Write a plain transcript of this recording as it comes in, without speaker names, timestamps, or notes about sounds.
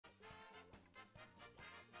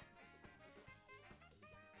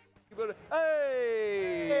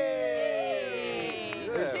Hey!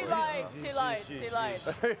 Too light.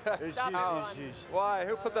 Stop everyone. Why?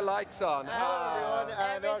 Who put the lights on? Hello everyone,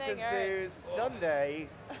 and Everything welcome to Sunday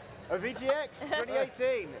of EGX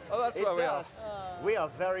 2018. Oh, that's where we are. It's us. We are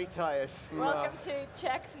very tired. Welcome to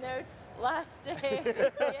Check's Notes last day of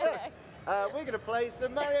EGX. We're going to play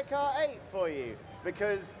some Mario Kart 8 for you,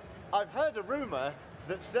 because I've heard a rumour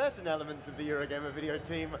that certain elements of the Eurogamer video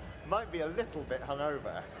team might be a little bit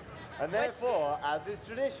hungover. And therefore, as is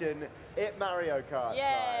tradition, it's Mario Kart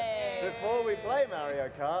time. Before we play Mario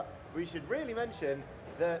Kart, we should really mention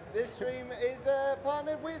that this stream is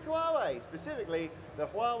partnered with Huawei, specifically the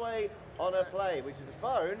Huawei Honor Play, which is a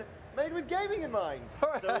phone made with gaming in mind.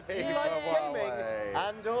 So if you like gaming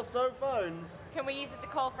and also phones, Can we use it to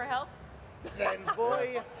call for help? then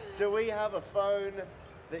boy, do we have a phone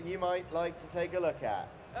that you might like to take a look at.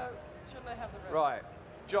 Shouldn't I have the room? Right.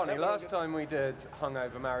 Johnny, last time we did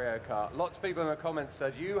hungover Mario Kart, lots of people in the comments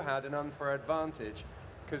said you had an unfair advantage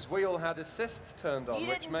because we all had assists turned on,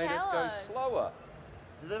 which made us go slower.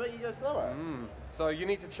 Does that make you go slower? So you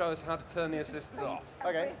need to show us how to turn the assists off.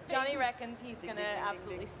 Okay. Johnny reckons he's going to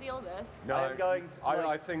absolutely steal this. No, I'm going to,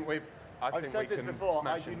 I think we've. I've said this before.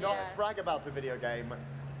 I do not brag about a video game.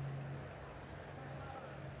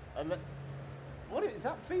 What is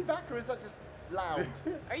that feedback, or is that just loud?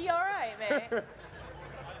 Are you all right, mate?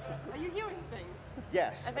 Are you hearing things?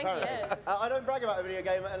 Yes. I think he is. I don't brag about a video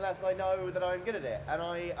game unless I know that I'm good at it, and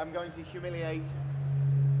I am going to humiliate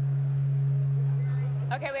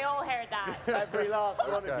Okay, we all heard that. every last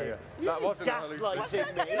one of you. That wasn't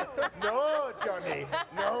gaslighting me. No, Johnny.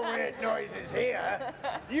 No weird noises here.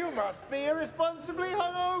 You must be irresponsibly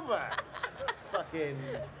hungover. Fucking.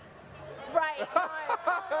 Right.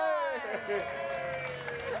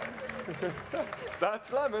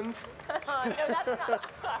 That's lemons. No, that's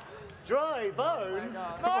not. Dry bones.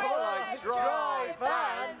 More like dry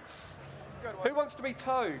pants. Good one. Who wants to be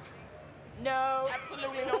Toad? No.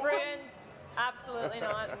 Absolutely not. Ruined. Absolutely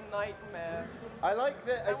not. Nightmares. I like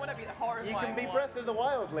that. I want to be the horrifying You can be one. Breath of the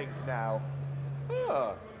Wild Link now.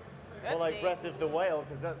 Oh. Or like Breath of the Whale,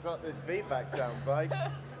 because that's what this feedback sounds like.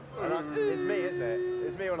 It's me, isn't it?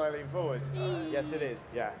 It's me when I lean forward. Yes, it is.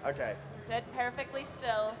 Yeah, okay. Sit perfectly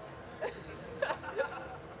still.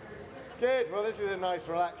 Good. Well, this is a nice,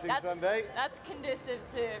 relaxing Sunday. That's conducive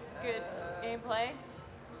to good gameplay.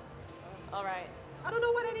 All right. I don't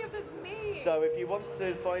know what any of this means. So, if you want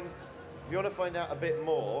to find out a bit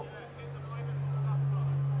more,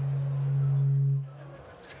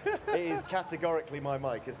 it is categorically my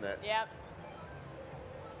mic, isn't it? Yep.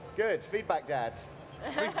 Good. Feedback, Dad.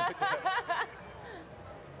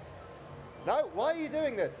 No. Why are you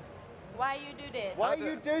doing this? Why you do this? Why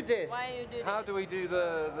you do this? Why you do this? How do we do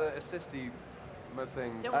the assisty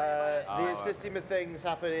things? Don't worry about The assisting things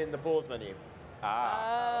happen in the pause menu.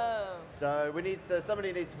 Oh. So we need to,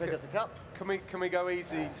 somebody needs to pick us a cup. Can we go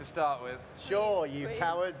easy to start with? Sure, Please, you please.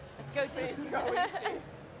 cowards. Let's go to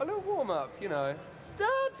A little warm up, you know.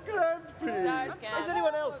 Start Grand Prix. Start Is Grand.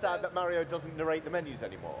 anyone else sad that Mario doesn't narrate the menus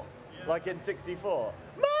anymore? Like in 64.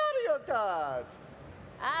 Mario Kart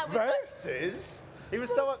versus. He was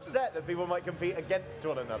so upset that people might compete against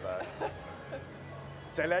one another.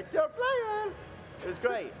 Select your player. It was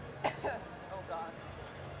great. Oh God.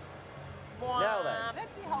 Now then.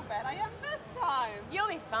 Let's see how bad I am this time. You'll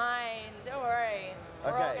be fine. Don't worry.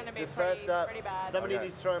 We're all going to be just pretty, first up, pretty bad. somebody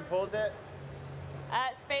needs to try and pause it.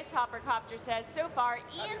 Space Hopper Copter says, so far,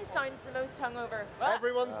 Ian sounds the most hungover. Ah.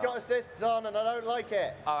 Everyone's got assists on and I don't like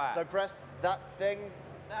it. All right. So press that thing,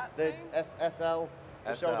 That the thing? SL,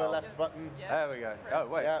 the shoulder left button. Yes. There we go. Press.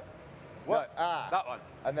 Oh, wait. Yeah. What? No, that one.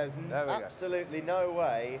 And there's There we go. absolutely no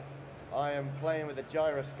way I am playing with the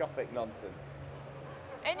gyroscopic nonsense.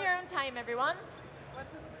 In your own time, everyone. What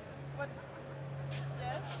is? What?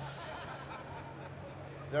 Yes.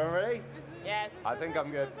 Is everyone ready? Is it, Yes. is I this think it? I'm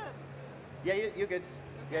Is good. this it? Yeah, you're good.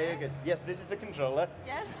 Yeah, you're good. Yes, this is the controller.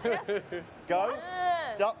 Yes. Yes. Go,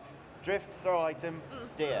 Yes. stop, drift, throw item,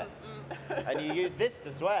 steer. And you use this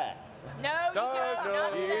to swear. No, you don't.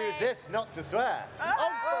 Not You today. use this not to swear.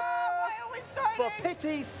 Why are we starting? For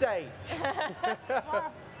pity's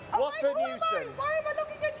what Why a am I? nuisance. Why am I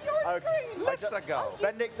looking at your screen? Let's go.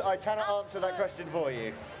 Bendix, I cannot answer that question for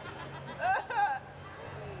you.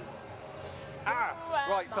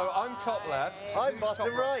 Right, so I'm top left. I'm Who's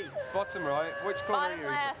bottom top right. Bottom right. Which corner Bottom are you?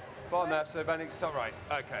 left. Bottom left, so Bendix top right.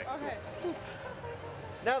 Okay. Okay.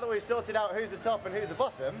 Now that we've sorted out who's the top and who's the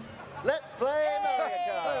bottom, let's play Mario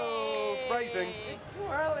Kart. Oh, phrasing. It's too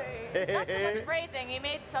early. Not so much phrasing. He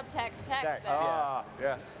made subtext text Text. there. Ah,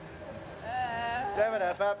 yes.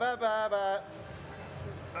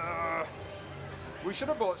 We should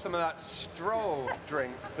have bought some of that stroll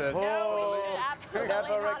drink to... No, we should absolutely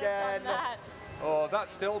Never not again. have done that. Oh, that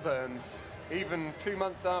still burns. Even 2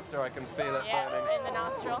 months after, I can feel it Yeah, burning. in the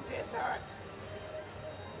nostril.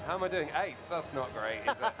 How am I doing? 8th? That's not great, is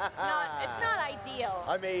it? It's not ideal.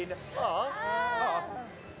 I mean,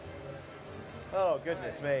 oh,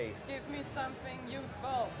 goodness me. Give me something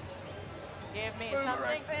useful. Give me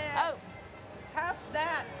something. Oh, Have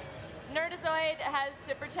that. Nerdazoid has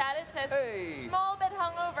super chatted, says, Hey. small bit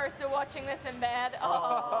hungover, so watching this in bed.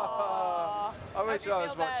 Oh. I wish you I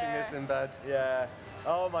was feel watching better? this in bed. Yeah.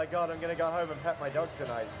 Oh my God, I'm going to go home and pet my dog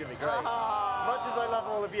tonight. It's going to be great. Much as I love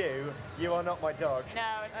all of you, you are not my dog. No,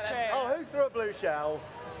 it's true. Oh, who threw a blue shell?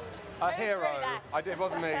 A hero. that? It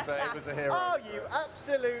wasn't me, but it was a hero. Oh, you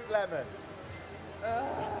absolute lemon.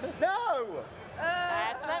 No!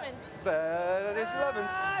 That's lemons. There is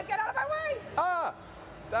lemons. Get out of my way! Ah!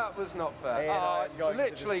 That was not fair. Ian, Oh, I'm going to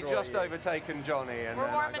literally destroy just you. overtaken Johnny, and We're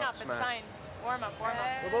then warming I got up, it's smashed. fine. Warm up, warm up.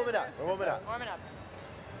 We're warming up. We're warming up. Warming up.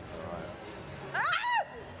 Ah!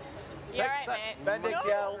 You're Take right, that. mate. Bendix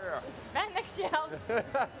yell. Bendix yells.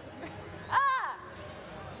 Ah!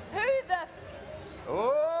 Who the...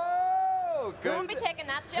 Oh, You won't good. be taking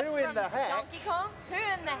that chip Who in from the heck? Donkey Kong? Who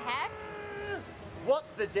in the heck?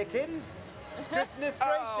 What's the Dickens? Goodness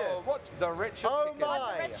Oh, gracious. what's the Richard Oh Dickens? my.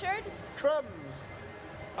 What, Richard? Crumbs.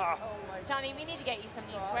 Johnny, we need to get you some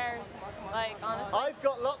new swears. Like, honestly. I've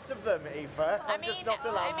got lots of them, Aoife. I'm just not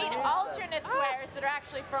allowed to use them. alternate swears that are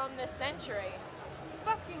actually from this century.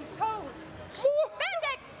 Fucking toad.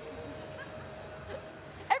 Bendix!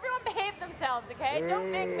 Everyone behave themselves, okay?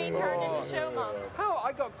 Don't make me turn into show mom. How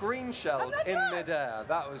I got green shelled not in last. midair.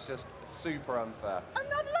 That was just super unfair. I'm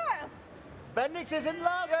not last. Bendix isn't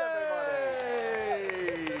last,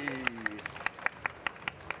 everybody. Yay!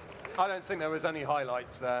 I don't think there was any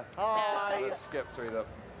highlights there. Hi. Let's skip through them.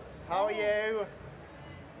 How are you?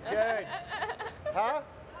 Good. Huh?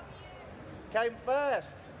 Came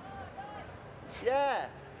first. Yeah.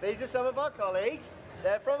 These are some of our colleagues.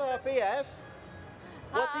 They're from RPS.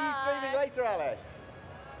 What are you streaming later, Alice?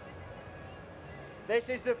 This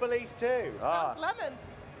is the police too. Ah,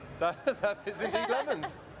 Lemons. that is indeed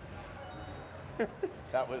lemons.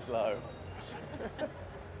 That was low.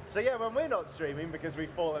 So yeah, when we're not streaming because we've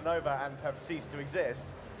fallen over and have ceased to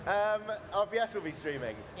exist, RPS will be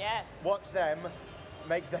streaming. Yes. Watch them,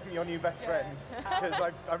 make them your new best friends,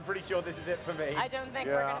 because I'm pretty sure this is it for me. I don't think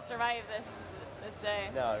we're Yeah. going to survive this day.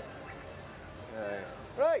 No. Yeah.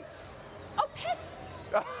 Right. Oh, piss!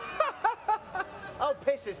 Oh,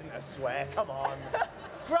 piss isn't a swear, come on.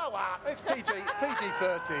 Grow up. It's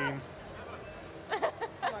PG-13.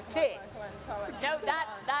 Tits. No,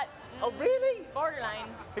 that Oh, really? borderline.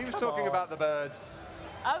 He was talking about the bird.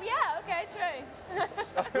 Oh, yeah, okay, true.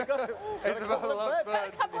 We've got Isabel loves Got a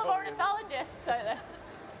birds. couple of ornithologists out there.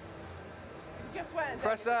 Just went.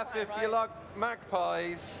 Press F if you like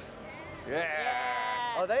magpies. Yeah.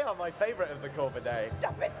 Yeah. Oh, they are my favourite of the Corvidae.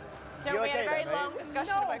 Stop it. So You we had okay a very there, mate? long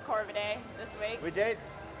discussion No. about Corvidae this week. We did.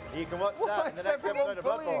 You can watch that Why in the is next everyone episode of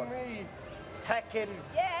bullying Bloodborne. me? Heckin'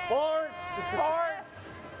 Yeah. boards.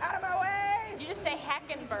 Birds. Out of my way. Did you just say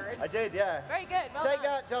heckin' birds? I did, yeah. Very good. Well Take done.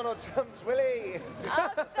 that, Donald Trump's Willie. Oh,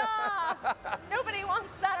 stop! Nobody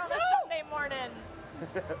wants that on a Sunday morning.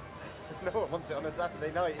 No one wants it on a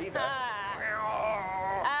Saturday night either.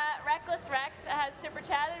 Reckless Rex has super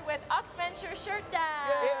chatted with Oxventure Shirt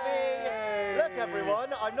Dad. Hit me. Look,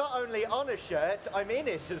 everyone, I'm not only on a shirt, I'm in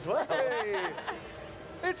it as well. Hey.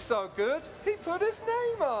 It's so good. He put his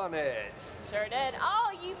name on it. Sure did.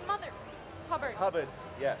 Oh, you mother... Hubbard. Hubbards,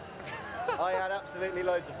 yes. I had absolutely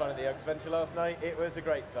loads of fun at the Oxventure last night. It was a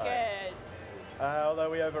great time. Good.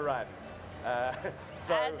 Although we overran.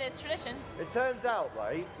 So As is tradition. it turns out,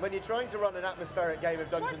 right, when you're trying to run an atmospheric game of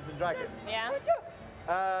Dungeons and Dragons, Yeah.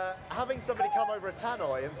 having somebody come over a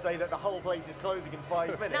tannoy and say that the whole place is closing in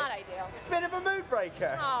 5 minutes, Not ideal. bit of a mood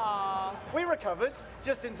breaker. Aww. We recovered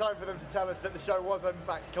just in time for them to tell us that the show was in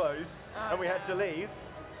fact closed and we had to leave.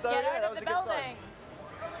 So Get yeah, out that of was the a good building.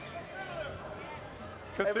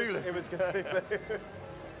 Cthulhu. time. It was Cthulhu.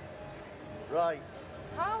 Right.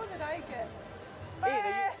 How did I get?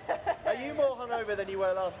 Ian, are you more hungover than you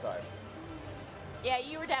were last time? Yeah,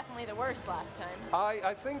 you were definitely the worst last time.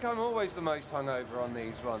 I think I'm always the most hungover on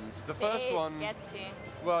these ones. The first Age one, gets to you.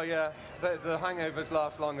 well, yeah, the hangovers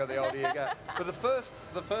last longer the older you get. But the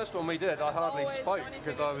first one we did, I hardly always spoke Johnny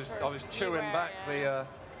because finishes I was first. chewing were, back yeah.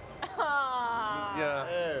 Aww.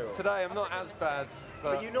 Ew. Today I'm not as bad,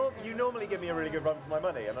 but But you normally give me a really good run for my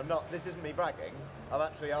money, and I'm not. This isn't me bragging. I'm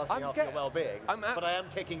actually asking I'm after get- your well-being, I'm but I am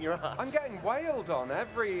kicking your ass. I'm getting wailed on.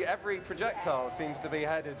 Every projectile seems to be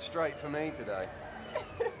headed straight for me today.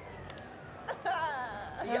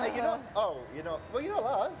 Yeah, you're not. Oh, you're not. Well, you know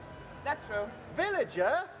us. That's true.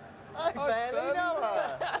 Villager? I barely know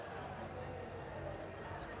her.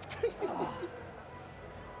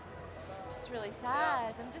 It's just really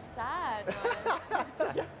sad. I'm just sad,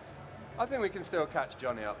 man. I think we can still catch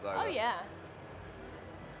Johnny up though. Oh, yeah.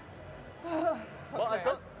 Well, I've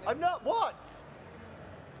got. I'm not. What?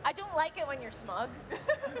 I don't like it when you're smug,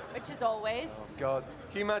 which is always. Oh God!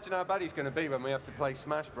 Can you imagine how bad he's going to be when we have to play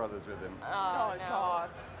Smash Brothers with him? Oh, no. God.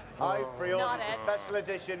 I've pre-ordered Not the it. special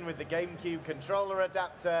edition with the GameCube controller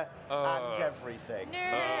adapter and everything.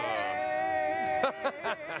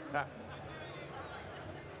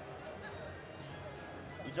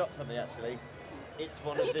 You dropped something actually. It's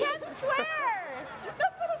one of You these. can't swear!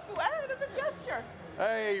 That's not a swear, that's a gesture.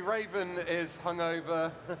 Hey, Raven is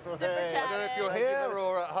hungover. Super Hey. chat. I don't know if you're Thank you here for the-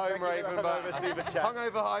 or at home, thank you for the Raven, but hungover super chat.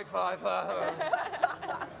 hungover high five.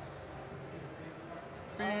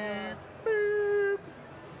 Beep, beep.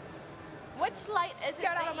 Which light is it?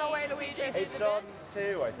 Get out that of my you way, do Luigi. the It's best? on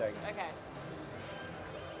 2, I think. Okay.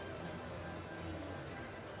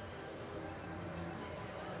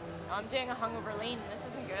 Oh, I'm doing a hungover lean. This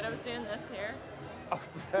isn't good. I was doing this here.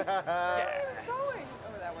 Where are you going?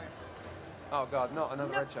 Over that way. Oh God, not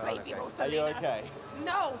another red child. baby Okay. Are you Rosalina. okay?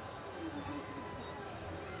 No.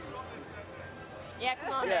 Yeah,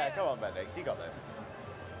 come on. Yeah, come on, Bendix. You got this.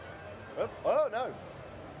 Oh, oh no.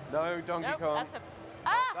 No, Donkey Nope, Kong. that's a...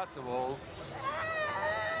 Ah! That's a wall.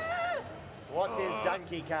 What is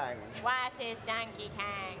Donkey Kong? What is Donkey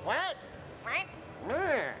Kong? What? Right?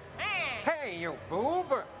 Yeah. Ah. Hey, you boob.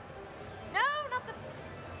 No, not the...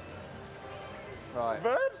 Right.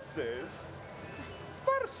 Versus?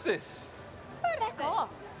 Versus. Back off.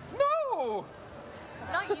 No.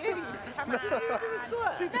 Not you. Come on.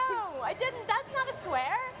 No, I didn't. That's not a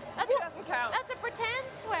swear. That's It doesn't count. That's a pretend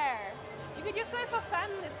swear. You could just say for fun,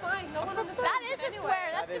 it's fine. No one understands That is it a anyway. swear.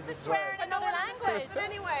 That's That just a is a swear swear. in But no another one understands language. it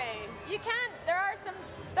anyway. You can't. There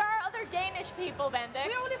are other Danish people, Bendix.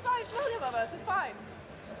 We only 5 million of us, it's fine.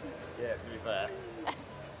 Yeah, to be fair.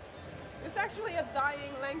 It's actually a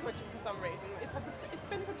dying language for some reason. It's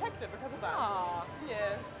been protected because of that. Aw.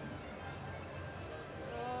 Yeah.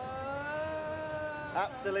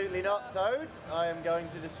 Absolutely not, Toad. I am going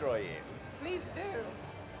to destroy you. Please do.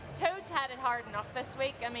 Toad's had it hard enough this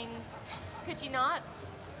week. I mean, could you not?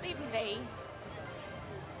 Leave him be.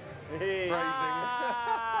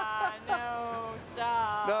 Ah, no,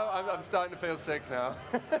 stop. No, I'm starting to feel sick now.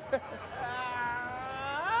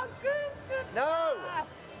 Good. No!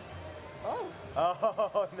 Oh.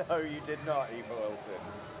 Oh, no, you did not, Eva Wilson.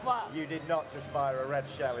 What? You did not just fire a red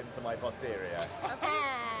shell into my posterior.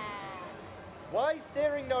 Ah. Why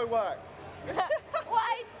steering no work?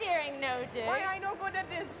 Why steering no do? Why I no good at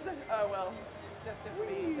this? Oh, well. That's just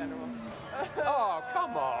me in general. Oh,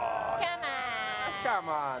 come on. Come on. Come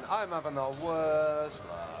on. I'm having the worst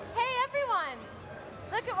luck. Hey, everyone.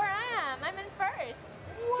 Look at where I am. I'm in first.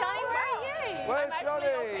 Johnny, where are you? Where's I'm actually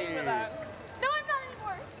Johnny? okay with that. No, I'm not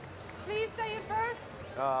anymore. Please stay in first.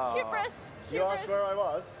 Oh. Hubris. You asked where I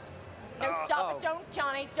was? No, stop oh. it. Don't,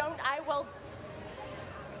 Johnny. Don't. I will.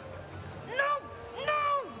 No!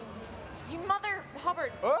 No! You mother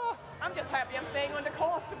Hubbard. Oh. I'm just happy I'm staying on the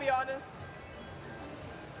course, to be honest.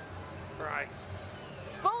 Right.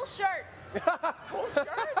 Bull shirt. Cool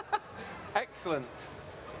shirt. Excellent.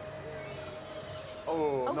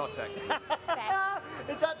 Oh, not tech. Bad.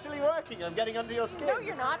 It's actually working. I'm getting under your skin. No,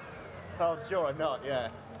 you're not. Oh, sure, I'm not, yeah.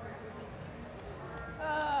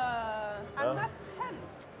 I'm not 10.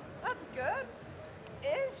 That's good.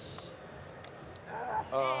 Ish.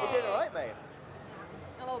 You're doing all right, mate.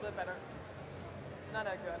 A little bit better. Not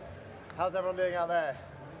that good. How's everyone doing out there?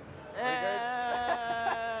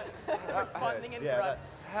 Responding in Yeah,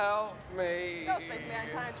 grunts. Help me. That was basically our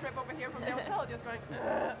entire trip over here from the hotel, just going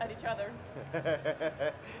at each other.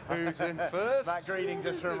 Who's in first? Matt Greening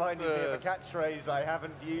just Who's in reminded me of a first? catchphrase I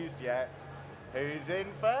haven't used yet. Who's in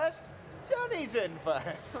first? Johnny's in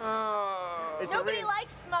first. Oh. It's a Nobody real-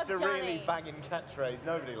 likes Smug It's a Johnny. really banging catchphrase.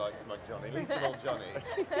 Nobody likes Smug Johnny, least of all Johnny.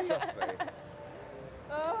 Trust me.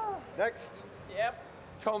 Oh, Next. yep.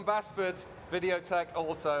 Tom Basford, Videotech,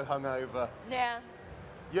 also hungover. Yeah.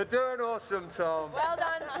 You're doing awesome, Tom. Well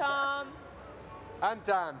done, Tom. And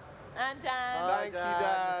Dan. And Dan. Hi, Thank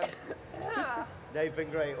Dan. you, Dan. They've been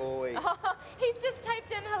great all week. He's just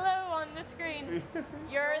typed in hello on the screen.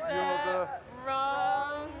 You're the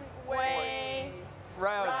wrong way.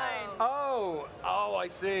 Round. Right. Oh, I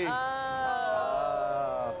see.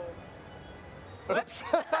 Whoops.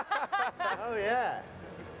 Oh, yeah.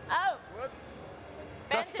 Oh.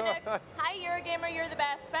 That's Bendix. Hi, Eurogamer, you're the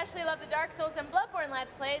best. Especially love the Dark Souls and Bloodborne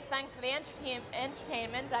Let's Plays. Thanks for the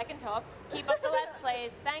entertainment. I can talk. Keep up the Let's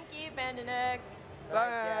Plays. Thank you, Bendix.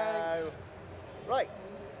 Thanks. Right.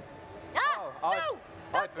 Ah, Oh, no,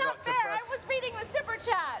 I that's forgot not to fair. press. I was reading the super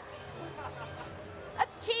chat.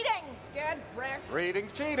 That's cheating. Get wrecked.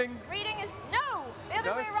 Reading's cheating. Reading is no, the other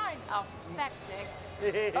No? way around. Oh, for feck's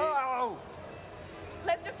sake. Oh!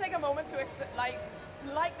 Let's just take a moment to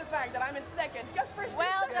like the fact that I'm in second just for a Well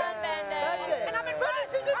second. done, Bendix. And I'm in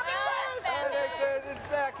first. Bendix is in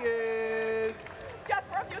second. Just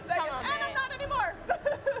for a few seconds. on, And I'm mate. not anymore.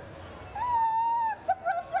 The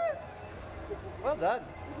pressure. Well done.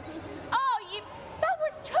 Oh, that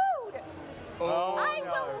was Toad. Oh, I no.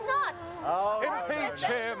 will not. Oh, Impeach That's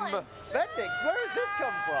him. excellent. Bendix, where has this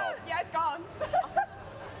come from? Yeah, it's gone.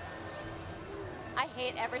 I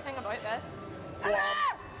hate everything about this.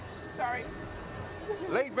 Ah! Sorry.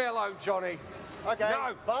 Leave me alone, Johnny. Okay.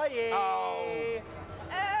 No. Bye. Oh.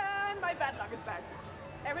 And my bad luck is back.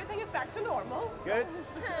 Everything is back to normal. Good.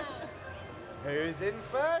 Who's in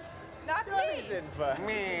first? Not Johnny's me. in first.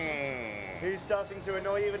 Who's starting to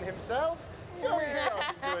annoy even himself? Johnny's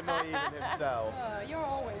starting to annoy even himself. You're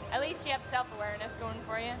always. At least you have self-awareness going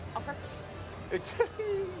for you. Oh, for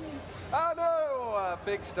Oh no, a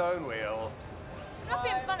big stone wheel. not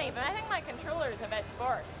being funny, but I think my controller's a bit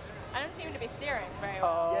forked. I don't seem to be steering very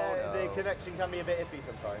well. Oh, Yeah, no. the connection can be a bit iffy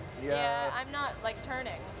sometimes. Yeah, I'm not like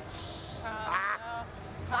turning. No.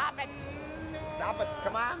 Stop it. Stop it,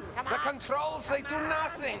 come on. Come The on. controls, they do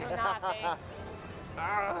nothing. Do nothing.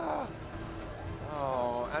 Ah.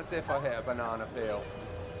 Oh, as if I hit a banana peel.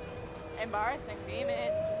 Embarrassing for you,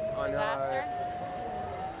 mate. I know. Disaster.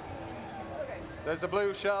 Okay. There's a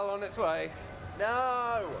blue shell on its way.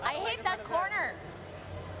 No. I hate that corner.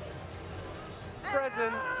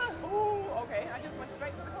 Presents. Ooh, okay. I just went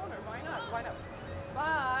straight for the corner. Why not? Why not?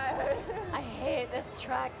 Bye. I hate this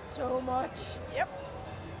track so much. Yep.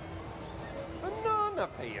 Banana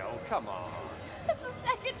peel, come on. It's the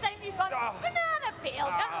second time you've gone Ah. banana peel.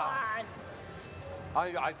 Come Ah.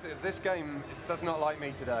 on. This game does not like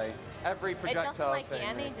me today. Every It projectile doesn't like you thing.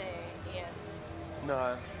 any day, Ian.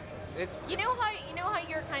 No. It's You know how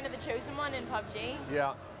you're kind of the chosen one in PUBG?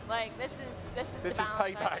 Yeah. Like this is This the is balance out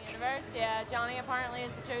payback. of the universe. Yeah, Johnny apparently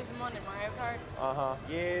is the chosen one in Mario Kart. Uh-huh.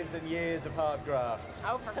 Years and years of hard grafts.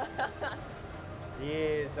 Oh, for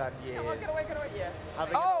Years and years. Come on, get away, get away. Yes.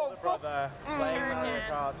 Having an Oh, older brother playing Sure, Mario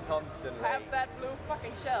Jan. Kart constantly. Have that blue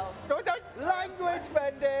fucking shell. Language,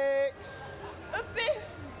 Bendix! Oopsie.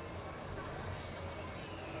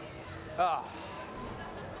 Ah,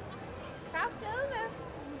 Craft over.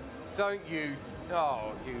 don't you...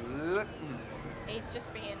 Oh, you...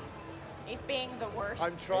 he's being the worst.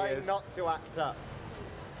 I'm trying is. not to act up.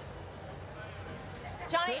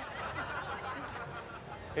 Johnny,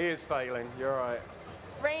 He is failing, you're right.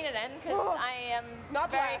 rein it in because I am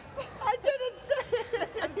Not very, last. I didn't say it!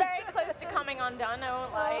 I'm very close to coming undone. I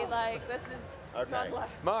won't lie. Like this is. Okay. Not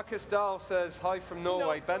last. Marcus Dahl says, hi from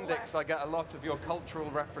Norway. No, still Bendix, less. I get a lot of your cultural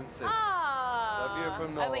references. Ah, So if you're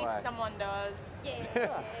from at Norway. least someone does.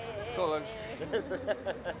 So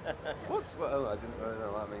What's... Well, oh, I don't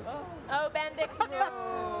know what that means. Oh, Bendix,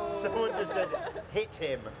 no. Someone just said, hit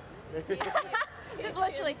him. Just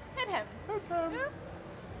literally hit him. That's him.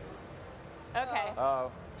 Okay.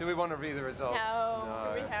 Oh, do we want to read the results? No.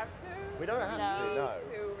 Do we have to? We don't have No. to, no.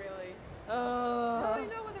 To really. I Oh. already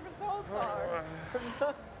know what the results are.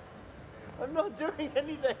 I'm not doing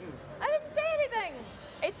anything. I didn't say anything.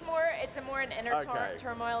 It's more an inner Okay.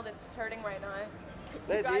 turmoil that's hurting right now. You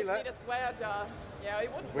There's guys Ela. need a swear jar. Yeah,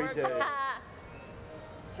 it wouldn't We work. do. though.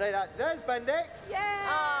 Say that. There's Bendix. Yeah.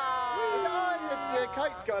 Oh. The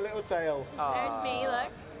kite's got a little tail. There's me,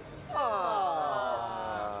 look.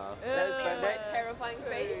 Aww. There's Ugh. Bendix. Terrifying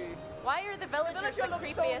face. Why are the villagers the villager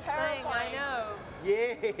looks so creepiest thing? I terrifying. know.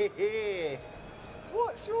 Yeah.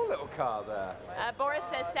 What's your little car there? Boris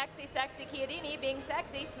says, sexy, sexy Chiarini being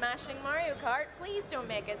sexy, smashing Mario Kart. Please don't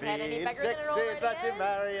make his head any Being bigger than it sexy, already smashing is.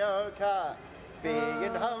 Mario Kart.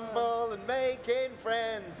 Being humble and making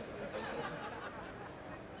friends.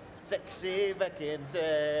 Sexy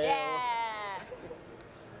Beckinsale. Yeah.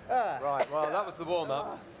 Ah. Right, well, that was the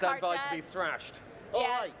warm-up. Stand by to Cart be Dad. thrashed. All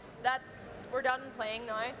Yeah, right. we're done playing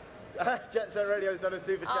now. Jet Set Radio's done a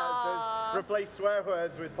super chat that Aw. says replace swear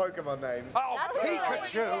words with Pokemon names. Oh, That's a good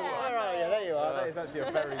Pikachu! idea. Where are you? There you are. That is actually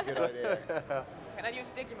a very good idea. Can I use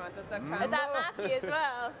Digimon? Does that count? Is that Matthew as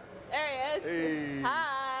well? There he is. Hey.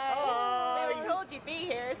 Hi. Hi. We were told you'd be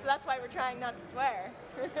here, so that's why we're trying not to swear.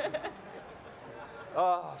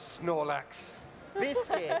 Oh, Snorlax.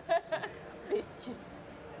 Biscuits. Biscuits.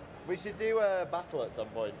 We should do a battle at some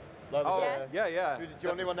point. Like Oh, Yes. yeah. do you want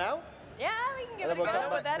to do one now? Yeah, we can give And it a then I we'll don't know go.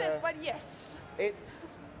 come what that back is, to- but yes.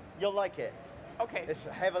 You'll like it. Okay. It's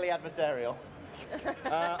heavily adversarial.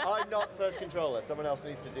 I'm not first controller. Someone else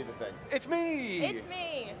needs to do the thing. It's me. It's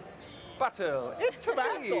me. Battle. It's me.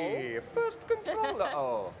 Battle? First controller.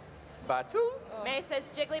 Oh. Battle. May says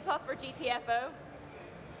Jigglypuff for GTFO.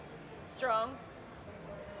 Strong.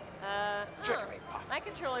 Jigglypuff. My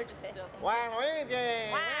controller just doesn't.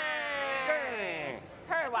 Waluigi!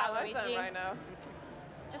 Per That's how I sound Waluigi. right now.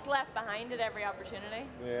 Just left behind at every opportunity.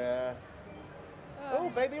 Yeah. Oh,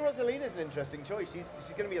 baby Rosalina's an interesting choice. She's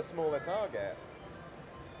going to be a smaller target.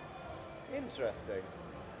 Interesting.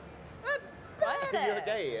 That's What? You're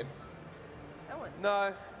gay, Ian. That one.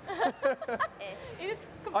 No. You just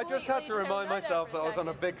I just had to completely remind zoned out myself for that a I was on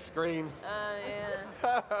a second. big screen.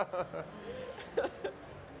 Yeah.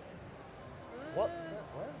 What's that?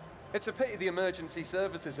 What? It's a pity the emergency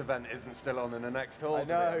services event isn't still on in the next hall, I to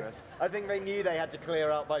be know. honest. I think they knew they had to clear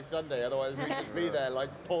out by Sunday, otherwise we'd just be there like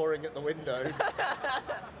pouring at the windows.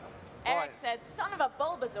 Eric Right. said, son of a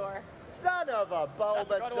Bulbasaur. Son of a a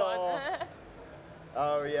good Bulbasaur!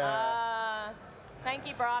 Oh yeah. Thank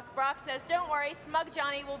you, Brock. Brock says, don't worry, Smug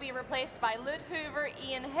Johnny will be replaced by Lud Hoover,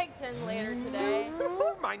 Ian Higton later today.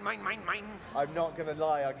 Mine. I'm not gonna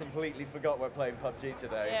lie, I completely forgot we're playing PUBG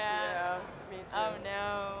today. Yeah. Yeah, me too. Oh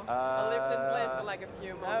no. I lived in place for like a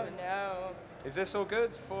few Oh moments. no. Is this all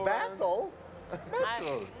good for Battle?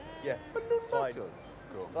 Battle. Yeah. Balloon Fine. battle.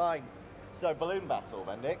 Cool. Fine. So balloon battle,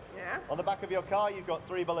 Bendix. Yeah. On the back of your car, you've got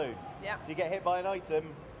 3 balloons. Yeah. If you get hit by an item,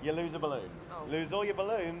 you lose a balloon. Oh. Lose all your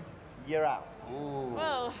balloons, you're out. Ooh.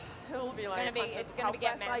 Well, it'll be like gonna a be- contest it's of gonna how be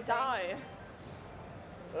get fast I messy. die.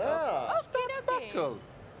 Ah. Okie dokie. Battle.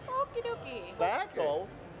 Okie dokie. Battle?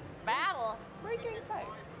 Battle. Freaking tight.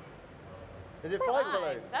 Is it 5 Five.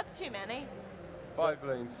 balloons? That's too many. 5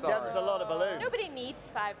 balloons. Sorry. That's a lot of balloons. Nobody needs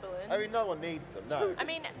 5 balloons. I mean, no one needs them, no. I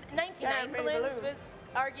mean, 99 Damn many balloons balloons. was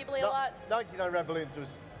arguably a No- lot. 99 red balloons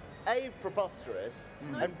was A, preposterous,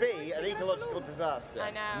 and B, 99 an ecological balloons. disaster.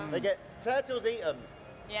 I know. They get turtles eat them.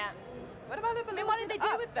 Yeah. What about the balloons? what did they do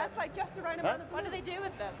up? with them? That's like just the right Huh? amount of What do balloons. they do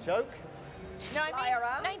with them? Choke? No, I Fly mean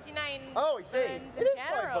around? 99 Oh, I see. balloons in It is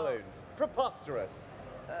 5 general. balloons. Preposterous.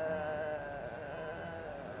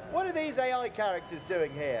 What are these AI characters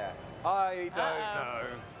doing here? I don't Uh-oh. know.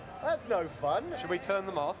 That's no fun. Should we turn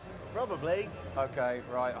them off? Probably. Okay,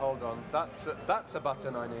 right, hold on. That's a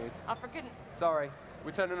button I need. Oh, for goodness. Sorry.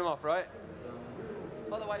 We're turning them off, right?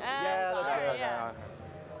 Otherwise, Yeah, let's do it. yeah.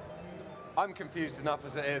 I'm confused enough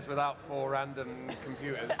as it is without 4 random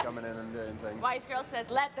computers coming in and doing things. Wise Girl says,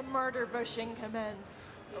 let the murder bushing commence.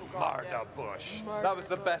 Murder yes. Bush. Murder That was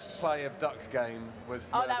the Bush. best play of Duck Game. Was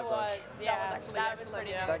Oh, Murder that Bush. was. Yeah, actually that was excellent,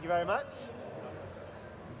 pretty yeah. Thank you very much.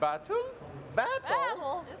 Battle? Battle?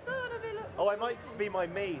 Battle. it's sort of a Oh, I might be my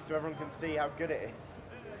me so everyone can see how good it is.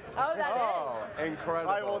 Oh, that is. Oh,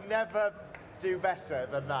 incredible. I will never do better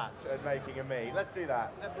than that at making a me. Let's do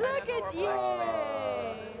that. That's kind Look of at you.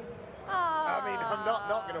 I mean, I'm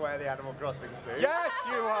not going to wear the Animal Crossing suit. Yes,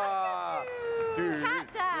 you are! Do Cat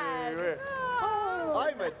it, Dad. do it.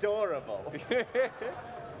 I'm adorable.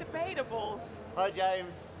 debatable. Hi,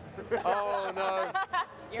 James. Oh, no.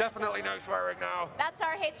 You're Definitely no swearing now. That's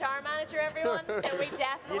our HR manager, everyone. So we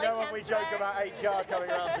definitely You know when can't we joke swear. about HR coming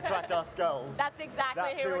around to crack our skulls? That's exactly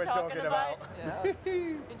That's who who we're talking about. Yeah.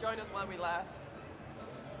 You can join us while we last.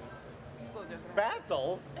 I'm still just gonna-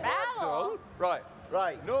 Battle? Battle. Right.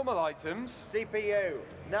 Right. Normal items. CPU.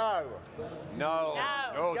 No. No.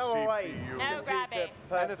 No. Go away. CPU. No Computer grabbing.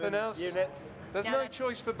 person Anything else? Units. There's No, no that's-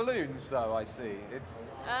 choice for balloons, though, I see. It's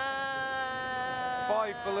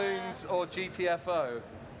 5 balloons or GTFO.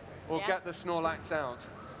 Or Yeah. get the Snorlax out.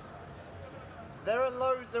 There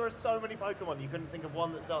are so many Pokemon, you couldn't think of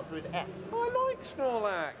one that starts with F. I like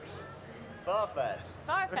Snorlax. Farfetch'd.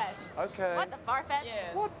 Farfetch'd. Okay. What the Farfetch'd?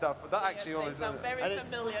 Yes. What the f- That actually Yes, they always sound very And it's-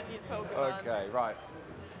 familiar, these Pokemon. Okay, right.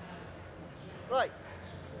 Right.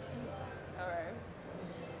 Alright.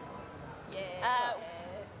 Yeah.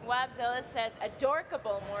 Wabzilla says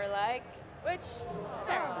adorkable, more like, which is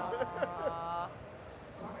fair enough.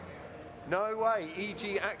 No way.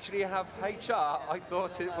 EG actually have HR. I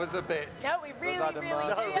thought it was a bit. No, we really, Adam really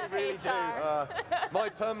Martin? do No, we have really HR. do. My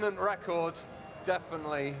permanent record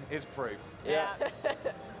definitely is proof. Yeah.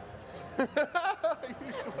 You're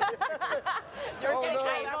Oh, getting no.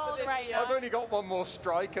 eyeballed After right this, now. I've only got one more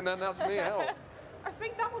strike and then that's me out. I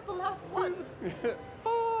think that was the last one.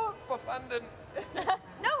 Oh, for fandom.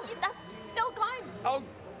 No, that still counts. Oh,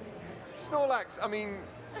 Snorlax. I mean,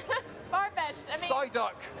 Farfetch'd. I mean,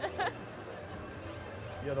 Psyduck.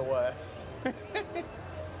 You're the worst.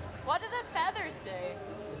 What do the feathers do?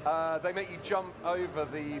 They make you jump over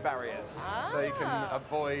the barriers, so you can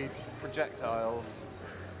avoid projectiles.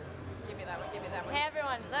 Give me that one, give me that one. Hey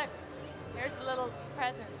everyone, look. Here's a little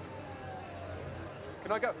present.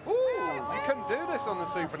 Can I go? Ooh, you couldn't do this on the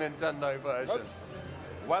Super Nintendo version. Oops.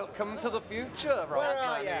 Welcome to the future, Where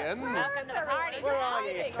are Rockmanian. Welcome to the party. Where are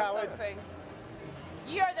you, Hiding or cowards? something.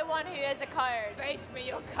 You're the one who is a coward. Face me,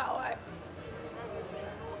 you cowards.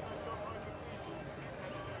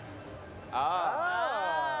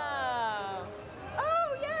 Ah, Oh.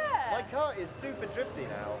 Oh, yeah. My car is super drifty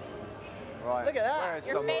now. right. Look at that. Where is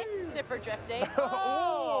Your someone? face is super drifty.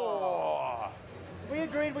 Oh! We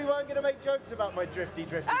agreed we weren't going to make jokes about my drifty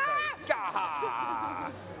face. Gah!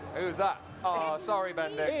 Who's that? Oh, sorry,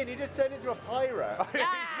 Bendix. Ian, he just turned into a pirate. Yeah.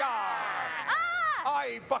 Ah!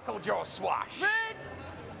 I buckled your swash. Rude.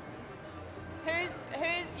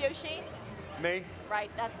 Who's Yoshi? Me? Right,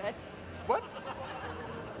 that's it. What?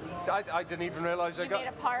 I didn't even realize I You got. made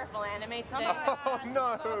a powerful anime today. Oh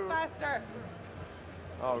no! Go faster.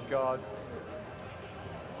 Oh god.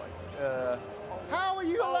 How are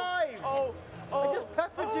you alive? Oh, I just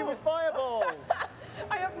peppered you with fireballs.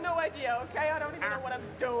 I have no idea, okay? I don't even know what I'm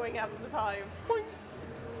doing half the time.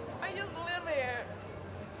 I just live here.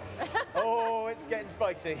 Oh, it's getting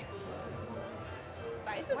spicy.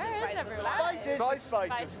 Spices, Where is spices, everyone? Spices, Spice.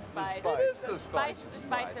 spices, Spice. What is the Spice, spice? the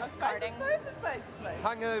spice of spices, karting. spices, spices, spices.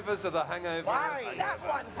 Hangovers are the hangover. Why? That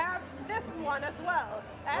one, have this one as well.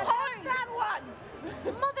 And Why? have that one.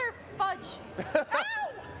 Mother fudge. Ow!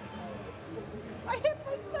 I hit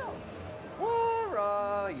myself. Where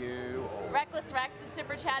are you? Reckless Rex is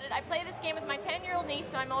super chatted. I play this game with my 10-year-old niece,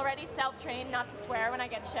 so I'm already self-trained not to swear when I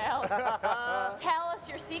get shelled. Tell us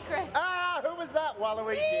your secrets. Ah, who was that,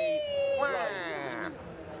 Waluigi?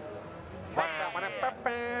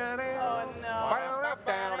 Oh no.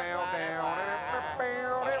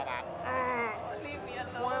 Leave me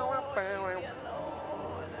alone. Leave me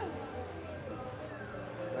alone.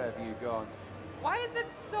 Where have you gone? Why is it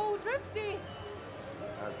so drifty?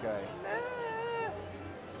 Okay.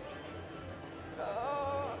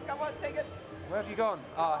 Oh, come on, take it. Where have you gone?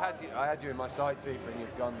 Oh, I had you in my sights, Aoife, and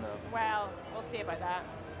you've gone now. Well, we'll see about that.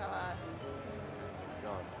 Come on.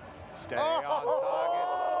 Gone. Stay on target.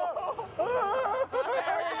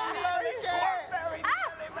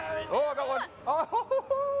 Oh, I got one.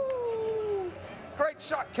 Oh, great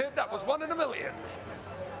shot, kid. That was 1 in a million.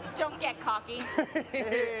 Don't get cocky.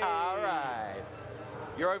 All right.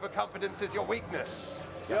 Your overconfidence is your weakness.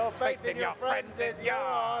 Your faith in your friends is yours.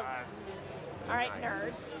 All right,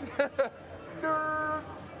 nerds. Nerds.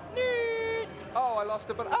 Nerds. Oh, I lost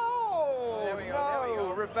a bit. Oh, There we go, no. there we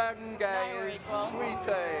go. Revenge, Now we're equal.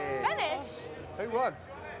 sweetie. Finish. Who won?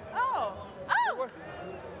 Oh. Oh. Who won?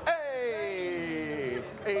 Hey,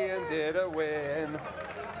 Ian did a win.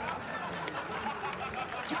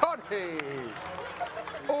 Johnny.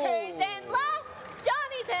 Oh. Who's in last?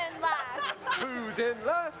 Johnny's in last. Who's in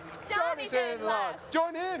last? Johnny's in last.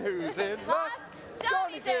 Join in. Who's in last?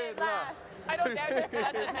 Johnny's in last. I don't dare to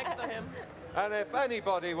I sit next to him. And if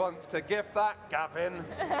anybody wants to gift that Gavin,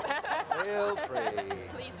 feel free.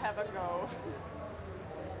 Please have a go.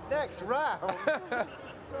 Next round.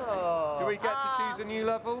 Oh. Do we get to choose a new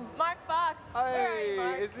level? Mark Fox. Where are you, Hey,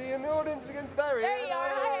 Mark? is he in the audience again today? There he There is. you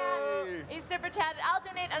are. Hey. He's super chatted. I'll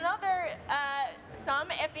donate another sum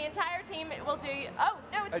if the entire team will do. Oh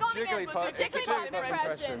no, it's A gone again. Jigglypuff- It's a it's a Jigglypuff Jigglypuff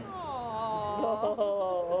impression. impression.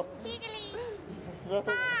 Oh. Jiggly. I don't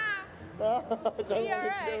want to do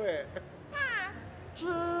alright? it. This is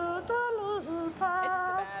the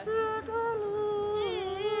best.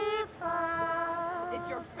 It's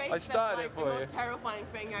your face I started that's it like for the you. most terrifying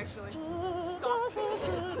thing, actually. Stop.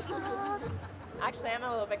 Actually, I'm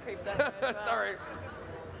a little bit creeped out. by it as well. Sorry.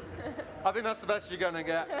 I think that's the best you're gonna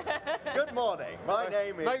get. Good morning. My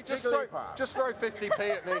name is Mate, just throw 50p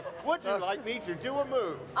at me. Would you like me to do a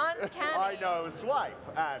move? Uncanny. I know swipe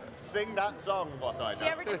and sing that song what I know. Do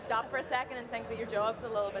you ever just stop for a second and think that your job's a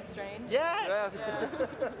little bit strange? Yes!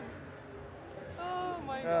 Oh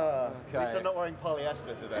my god. At least I'm not wearing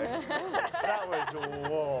polyester today. That was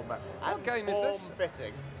warm. And game is this?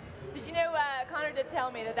 form-fitting. Did you know Connor did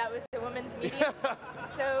tell me that that was the women's medium?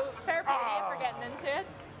 So fair play to you for getting into it.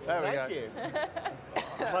 There we Thank go. you.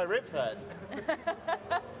 My ribs hurt.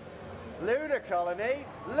 Luna Colony.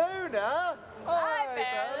 Luna! I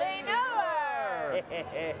barely know her.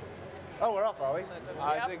 Oh, we're off, are we?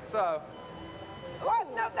 I think so. What?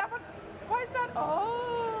 No, that was. Why is that?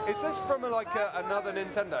 Oh. Is this from another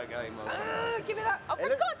Nintendo game or something? Give me that. Oh, for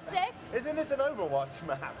Look. God's sake! Isn't this an Overwatch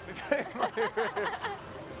map?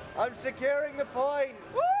 I'm securing the point.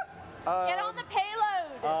 Get on the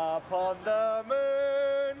payload! Up on the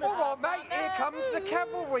moon. the... All right, mate, here comes the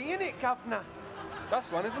cavalry, innit, governor?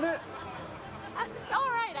 That's one, isn't it? It's all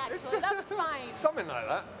right, actually. That was fine. Something like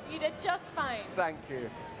that. You did just fine. Thank you.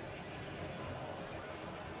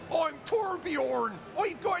 I'm Torbjorn.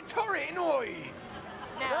 I've got a turret in eye.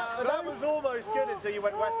 No. That was almost good until you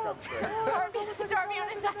went West Country.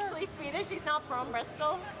 Torbjorn is actually Swedish. He's not from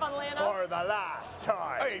Bristol, funnily enough. For the last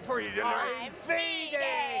time. Hey, for you, I'm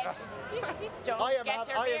Swedish. Don't I am get your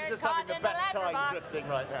just beard having caught the in the best time letterbox. drifting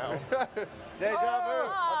right now. Deja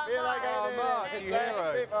vu. I feel like Oh, I Mark, did you it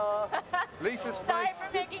hero. before. Lisa's Sorry face.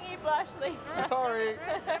 for making you blush, Lisa. Sorry.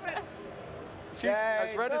 She's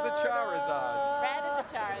as red as a Charizard. Red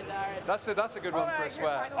as a Charizard. That's a good one for a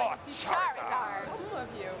swear. Oh, Charizard. Two of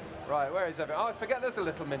you. right, where is everyone? Oh, I forget there's a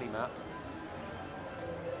little mini map.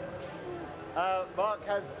 Mark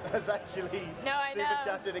has actually No, I know. super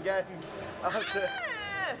chatted again after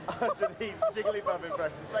the Jigglypuff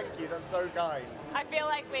impressions. Thank you, that's so kind. I feel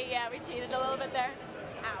like we cheated a little bit there.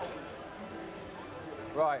 Ow.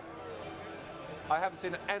 Right. I haven't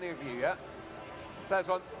seen any of you yet. There's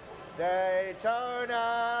one.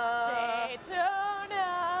 Daytona!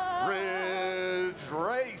 Daytona. Ridge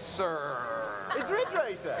Racer. It's Ridge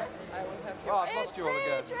Racer! I will have Oh, I've lost It's you all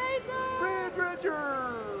again. Ridge Racer. Ridge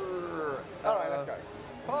Racer. Alright, let's go.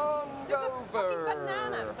 Hungover.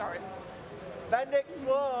 banana. Sorry. Bendix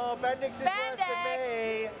swore! Bendix is worse than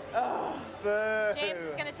me! Oh, boo! James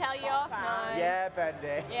is going to tell you off now. Yeah,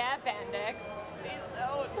 Bendix. Yeah, Bendix. Please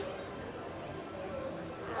don't.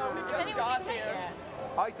 Oh, we Has just anyone got been hit here. yet?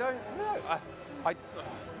 I don't know.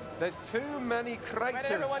 There's too many Where craters.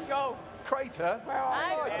 did everyone go? Crater? I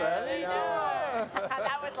Oh, barely barely know.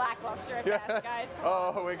 That was lackluster at best, guys.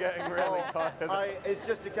 Oh, we're getting really tired. It's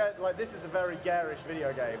just like this is a very garish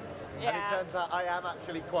video game. And Yeah. it turns out I am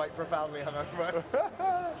actually quite profoundly hungover.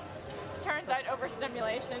 Turns out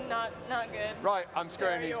overstimulation, not good. Right, I'm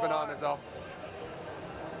screwing There these you bananas off.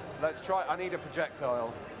 Let's try. I need a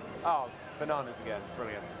projectile. Oh, bananas again.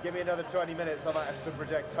 Brilliant. Give me another 20 minutes, I might have some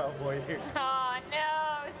projectile for you. Oh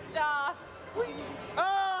no, stop.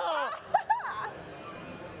 Ah!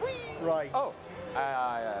 Right. Oh,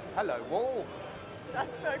 hello, wall.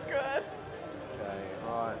 That's not good. Okay,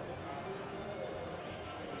 right.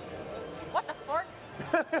 What the fork?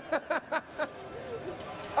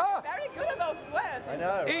 Ah, Very good at those swears. I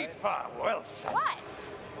know. Right? Aoife Wilson. What?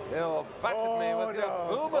 You battered me with your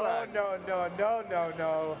boomerang. Oh,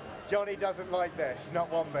 no. Johnny doesn't like this, not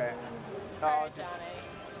one bit. Oh, just-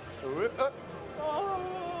 Johnny. Look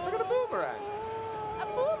at a boomerang. A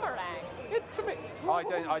boomerang. It's me.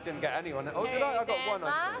 I didn't get anyone. Oh, did I? I Who's got in one.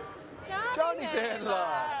 last? Johnny's in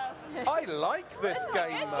last. I like this Ooh,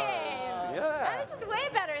 game good mode. game. Yeah. This is way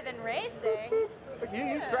better than racing.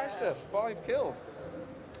 You thrashed us. 5 kills.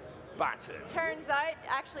 Battered. Turns out,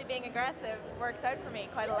 actually being aggressive works out for me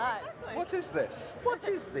quite a lot. Exactly. What is this? What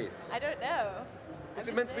is this? I don't know. Is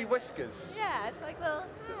it meant to be whiskers? Yeah, it's like little,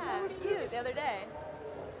 you the other day.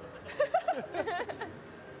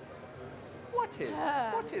 What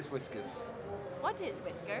is whiskers? What is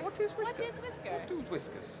Whisker? What is whisker? What is Whisker? What do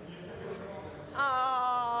whiskers?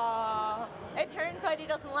 Oh, it turns out he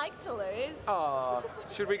doesn't like to lose. Ah,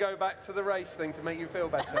 should we go back to the race thing to make you feel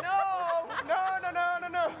better? No.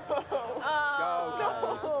 Oh,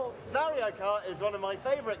 Go. Mario Kart is one of my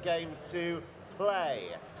favourite games to play.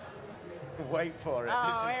 Wait for it. Oh,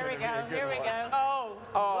 this is here we gonna be a go. good Here we one. go. Oh.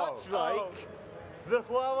 Oh, Much like the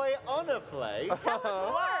Huawei Honor Play,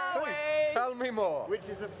 please tell me more. which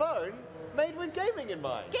is a phone made with gaming in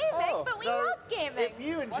mind. Gaming, Oh, but we So, love gaming. If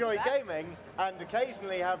you enjoy What's that? gaming and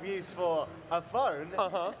occasionally have use for a phone,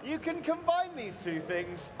 you can combine these two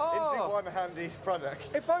things Oh. into one handy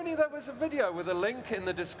product. If only there was a video with a link in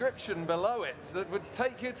the description below it that would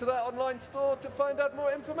take you to that online store to find out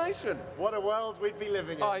more information. What a world we'd be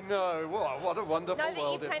living in. I know. What a wonderful Now that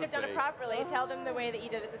world you've kind it of would done be. it properly, tell them the way that you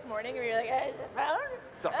did it this morning, where you're like, is it phone?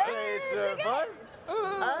 It's a phone. It's a phone.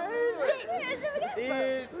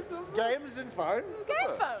 Games and phone.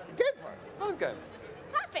 Game phone. Game phone. Phone game.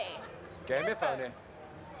 Happy. Game if only.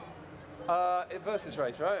 Versus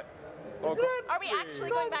race, right? Or Are we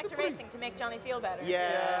actually going back to racing to make Johnny feel better?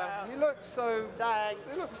 Yeah. You look so. Thanks.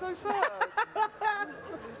 You look so sad.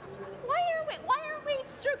 Why are we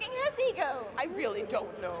stroking his ego? I really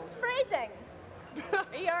don't know. Phrasing.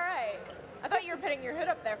 Are you all right? I thought you were putting your hood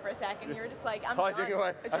up there for a second. You were just like, I'm Hiding done.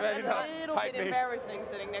 away. It's I'm just ready a now. little Hide bit me. embarrassing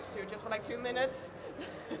sitting next to you just for like 2 minutes.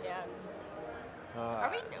 Yeah. Are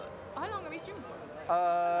we? How long are we streaming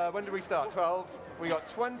for? When did we start? 12. We got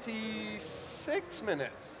 26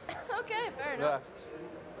 minutes Okay, fair enough. left.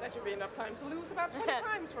 That should be enough time to lose about 20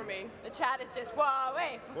 times for me. The chat is just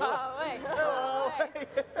Huawei, Huawei, Huawei.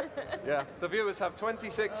 Yeah, the viewers have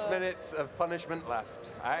 26 minutes of punishment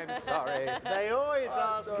left. I'm sorry. They always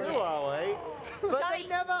ask who are we, but Johnny, they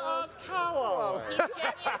never ask how are we. He's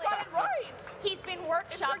genuinely Right! He's been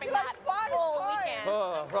workshopping It's like that 5 all times. weekend.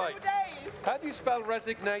 Oh, in right. 2 days. How do you spell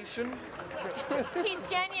resignation? He's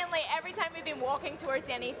genuinely, every time we've been walking towards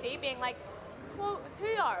the NEC, being like, well, who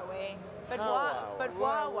are we? But what are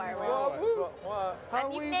we?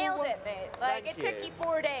 And you nailed it, mate. Like, Thank it took you. you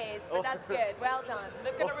 4 days, but that's good. Well done.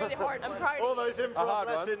 That's been a really hard I'm one. proud All of you. those improv hard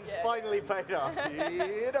one. lessons finally paid off.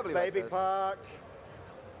 EWSS. Baby Park.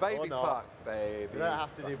 Baby Or not. Park, baby. You don't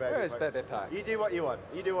have to do Baby Where's Park. Baby Park? You do what you want.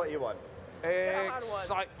 You do what you want. a hard one.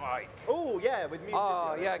 Excite Bike. Oh, yeah, with music.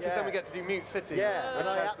 Oh, yeah, because then we get to do Mute City. Yeah, and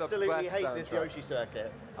which I has the absolutely best hate this soundtrack. Yoshi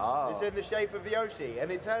circuit. Oh. It's in the shape of Yoshi, and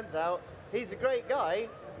it turns out he's a great guy,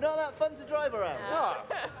 not that fun to drive around. Ah,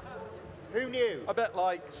 Who knew? a bit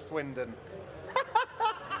like Swindon.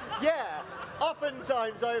 Yeah,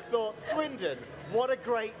 oftentimes I've thought, Swindon, what a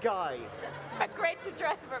great guy. But great to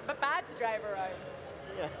drive, but bad to drive around.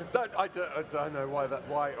 I don't know why that.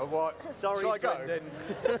 Why or what? Sorry, Shall I go? Swindon.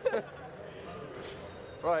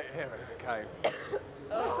 Right here. Okay.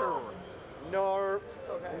 Norp,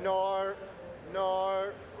 norp,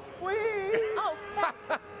 norp. Whee! Oh, fuck.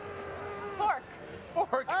 Fork.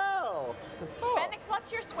 Fork. Oh! Bendix,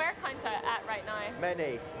 what's your swear count at right now?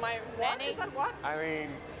 Many. My what? Many. Is that what? I mean,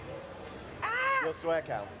 Your swear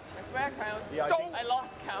count. I swear count. Yeah, I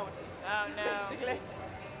lost count. Oh, no. Basically.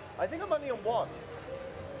 I think I'm only on one.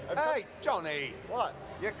 hey, Johnny, What?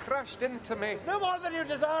 you crashed into me. No more than you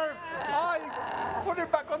deserve! I put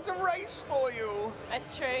it back onto race for you.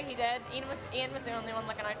 It's true, he did. Ian was the only one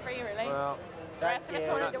looking out for you, really. Well, The rest of us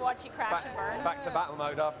Thank you. wanted to watch you crash and burn. back to battle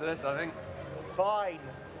mode after this, I think. Fine.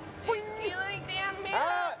 You like damn mirror.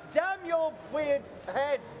 Ah, damn your weird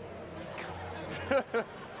head.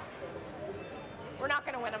 We're not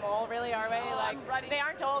going to win them all, really, are we? Oh, Like, I'm ready. they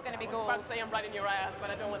aren't all going to be I was about to goals. say I'm right in your ass, but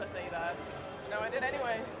I don't want to say that. No, I did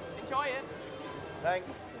anyway. Enjoy it.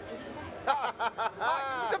 Thanks.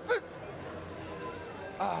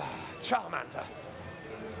 Charmander.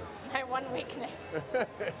 My one weakness. No!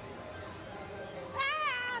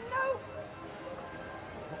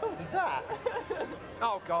 What was that?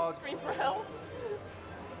 Oh God. Scream for help.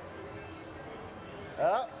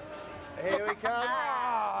 Oh, here we come.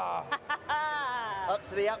 Ah. Up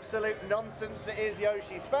to the absolute nonsense that is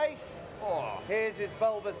Yoshi's face. Oh. Here's his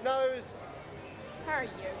bulbous nose. Her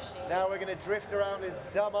Yoshi. Now we're going to drift around his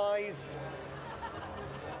dumb eyes.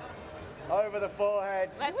 Over the forehead.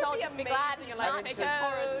 Let's all It would just be amazing glad to he's like not take a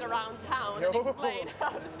tourist around town and Yo. explain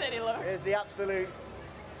how the city looks. Here's the absolute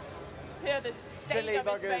Here, the state silly of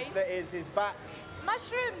his buggers face. that is his back.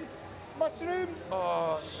 Mushrooms. Mushrooms.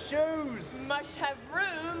 Oh. Shoes. Must have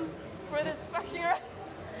room for this fucking race.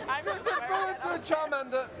 I'm To a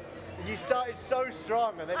Charmander. You started so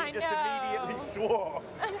strong and then you I just know. immediately swore.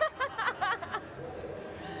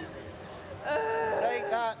 Take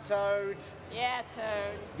that, Toad. Yeah,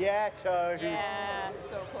 Toad. Yeah, Toad. Yeah.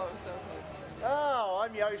 So close, so close. Oh,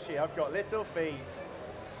 I'm Yoshi. I've got little feet.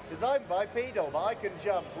 Because I'm bipedal, but I can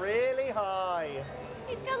jump really high.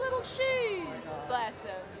 He's got little shoes. Bless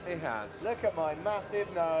him. He has. Look at my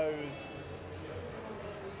massive nose.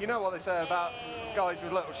 You know what they say about guys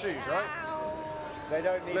with little shoes, right? Ow. They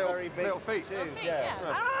don't need Little- very big little feet. shoes. Little feet, yeah.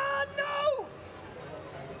 yeah. Ah, no!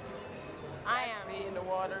 I Me am in the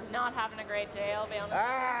water. not having a great day, I'll be honest.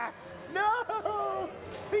 Ah! No!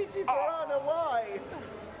 Petey Piranha, why?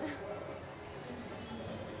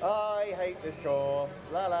 I hate this course.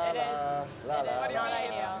 La la It la. is. La It la. is. What do you Not mean?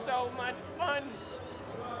 ideal. It's so much fun.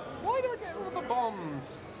 Why do I get all the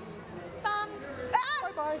bombs? Thumbs.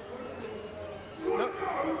 Bye bye.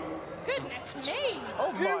 Goodness me.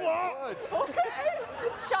 Oh my word. Okay.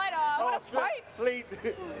 Shut up. Oh, fight. Fleet.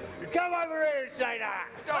 Come over here and say that.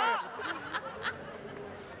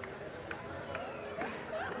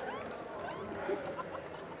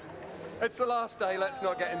 It's the last day. Let's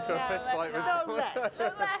not get into a No, fist let's fight with not. No, let's.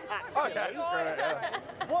 Oh yeah, screw it. Yeah.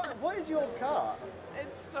 What is your car?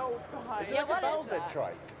 It's so high. Is it Yeah, like what a is Bowser that?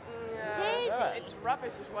 trike? Daisy. Yeah. It's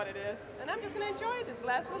rubbish is what it is. And I'm just going to enjoy this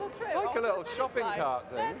last little trip. It's like all a to the little finish shopping line. cart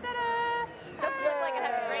thing. Da-da-da. Doesn't look like it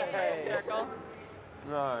has a great turning circle.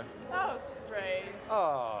 No. That was great.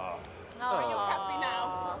 Oh. Are you happy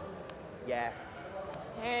now? Yeah.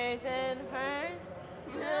 Who's in first?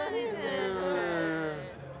 Johnny's in first.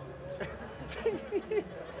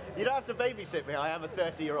 You don't have to babysit me. I am a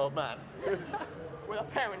 30-year-old man. Well,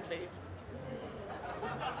 apparently.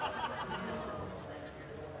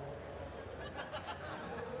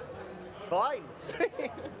 Fine.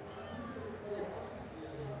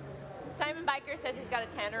 Simon Biker says he's got a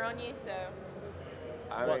tenner on you, so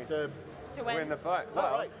I What, mean, to win the fight. Oh,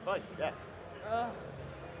 Well, right, fine, yeah.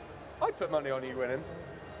 I'd put money on you winning.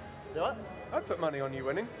 Do what? I'd put money on you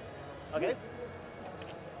winning. Okay.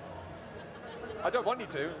 I don't want you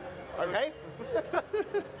to. Okay.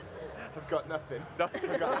 I've got nothing.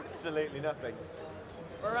 I've got absolutely nothing.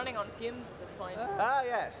 we're running on fumes at this point. Ah,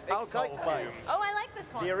 yes. Alcohol Excite Bike. fumes. Oh, I like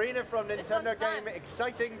this one. The arena from This Nintendo one's fun. game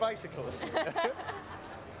Exciting Bicycles.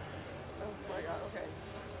 Oh my god, okay.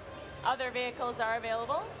 Other vehicles are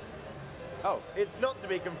available. Oh, it's not to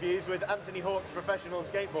be confused with Anthony Hawk's professional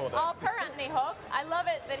skateboarder. All per Anthony Hawk. I love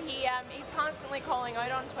it that he's constantly calling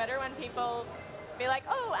out on Twitter when people be like,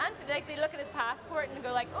 oh, Anthony, like they look at his passport and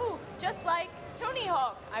go like, oh, just like Tony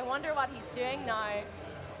Hawk. I wonder what he's doing now.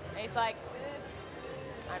 And he's like,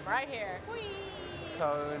 I'm right here. Whee!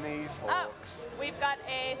 Tony's Oh, Hawks. we've got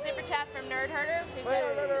a super chat from Nerd Herder who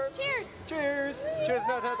says, cheers. Cheers. Cheers,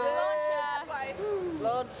 Nerd Header. Sláinte. Bye.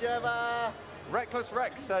 Sloncheva. Reckless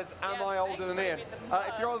Rex says, am Yeah, I older thanks than for Ian? reading the mug.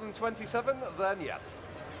 If you're older than 27, then yes.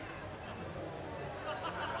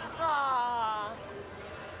 Aww.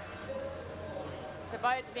 It's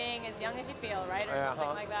about being as young as you feel, right? Or something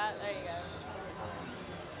Uh-huh. like that. There you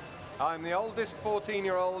go. I'm the oldest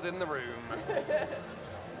 14-year-old in the room.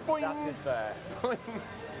 Boing. That is fair. Boing.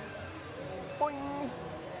 Boing.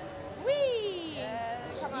 Whee!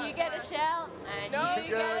 You get a shell, and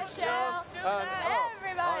you get a shell. Do And- that. oh,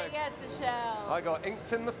 Everybody I- gets a shell. I got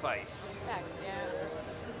inked in the face. Heck,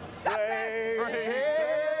 yeah. Stop it!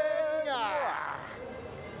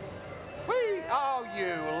 Whee! Oh,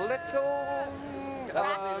 you little...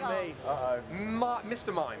 Rascal. Me. Uh-oh.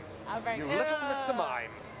 Mr. Mime. Oh, very You good. little Mr. Mime.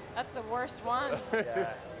 That's the worst one.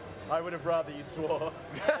 Yeah. I would have rather you swore.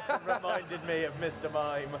 It reminded me of Mr.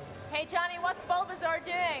 Mime. Hey, Johnny, what's Bulbasaur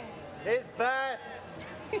doing? His best!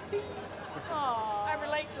 Aww. I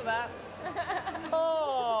relate to that.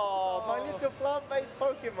 Oh, my little plant-based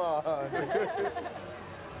Pokemon.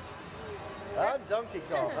 I'm Donkey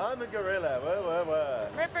Kong. I'm a gorilla. Whoa.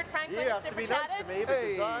 Rupert Franklin You is have to super be nice chatted. to me because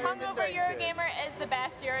Hey. I'm Hungover endangered. Eurogamer is the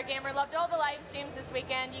best Eurogamer. Loved all the live streams this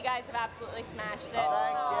weekend. You guys have absolutely smashed it.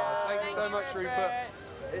 Thank you. Thank you so much, Rupert.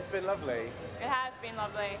 It's been lovely. It has been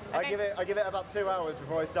lovely. I give it about 2 hours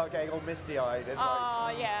before I start getting all misty-eyed and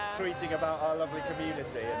Oh, yeah. tweeting about our lovely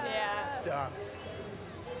community and Yeah. stuff.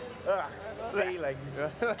 Feelings.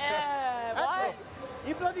 What? Actually,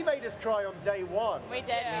 you bloody made us cry on day one. We did.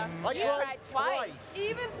 Yeah. I You cried twice. twice.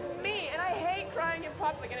 Even me, and I hate crying in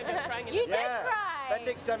public, and I'm just crying in You the did Yeah. cry.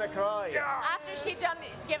 Bendix done a cry. After she done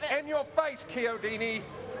give it. In your face, Chiodini.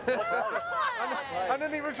 And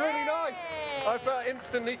then he was really nice. I felt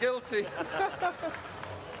instantly guilty.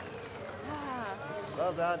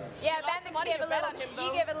 Well done. Yeah, You lost the Bendix money gave a you bet little. on him, You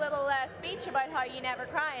though. gave a little speech about how you never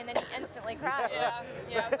cry, and then you instantly cried. Yeah,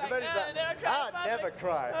 it's like, But it's I never cried in I'd public. never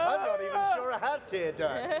cry. I'm not even sure I have tear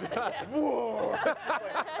ducts. Whoa.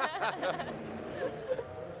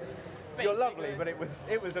 You're lovely, but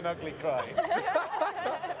it was an ugly cry.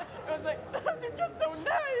 I was like, they're just so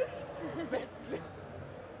nice.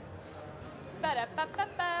 Ba-da-ba-ba-ba.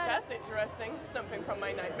 That's interesting. Something from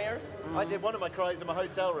my nightmares. I did one of my cries in my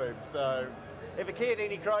hotel room, so if a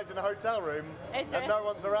Chiodini cries in a hotel room Is and it? no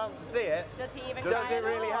one's around to see it, Does he even does cry it at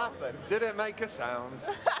really all? happen? Did it make a sound?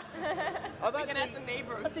 I'm We can ask the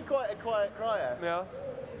neighbors. actually quite a quiet crier. Yeah.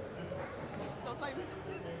 Those like,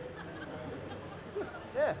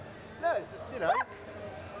 Yeah. No, it's just, you know.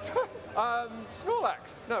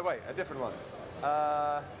 Snorlax. No, wait, a different one.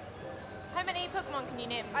 How many Pokemon can you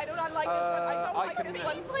name? I do not like this one. I don't I like can- this You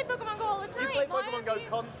one. play Pokemon Go all the time. You play Why Pokemon have Go you-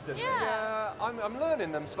 constantly. Yeah. I'm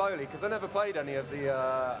learning them slowly because I never played any of the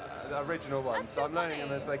original ones. That's So so I'm learning them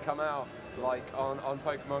funny. as they come out, like on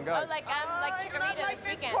Pokemon Go. Oh, like I do not Chikorita like this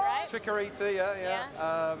this weekend, course. right? Chikorita, yeah.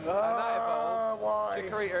 Yeah. And that evolves. why?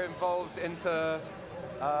 Chikorita evolves into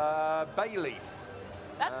Bayleaf.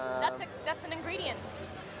 That's an ingredient.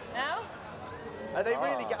 No? And they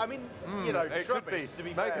really get, I mean, you know, It could be. Trubbish, to be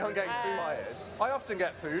Maybe fair. I'm getting food. inspired. I often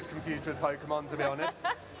get food confused with Pokemon, to be honest.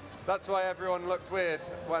 That's why everyone looked weird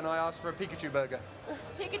when I asked for a Pikachu burger.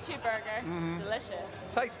 Pikachu burger. Delicious.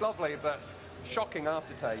 Tastes lovely, but shocking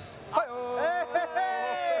aftertaste.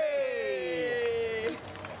 Hey!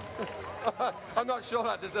 I'm not sure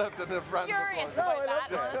that deserved enough round of Furious applause. about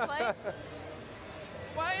that, honestly.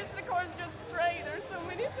 Why is the course just straight? There's so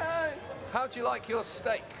many turns. How'd you like your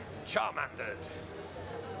steak? Charmandered.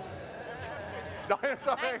 No,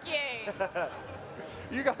 sorry. Thank you.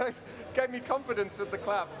 You guys gave me confidence with the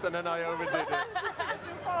claps and then I overdid it.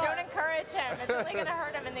 Don't encourage him. It's only going to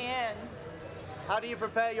hurt him in the end. How do you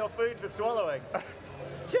prepare your food for swallowing?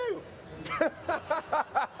 Chew! Look,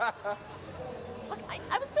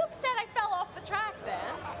 I was so upset I fell off the track then.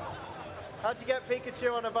 How'd you get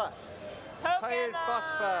Pikachu on a bus? Pay his bus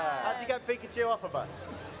fare. How'd you get Pikachu off a bus?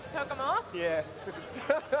 Poke him off? Yeah.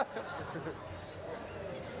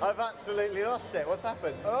 I've absolutely lost it. What's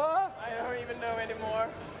happened? I don't even know anymore.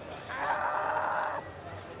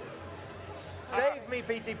 Save me,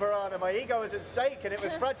 PT Piranha. My ego is at stake and it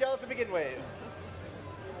was fragile to begin with.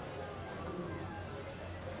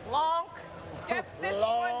 Lonk. Get this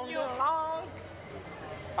Long. one, you Lonk.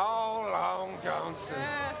 Oh, Long Johnson.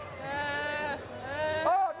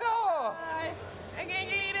 Oh, no! I can't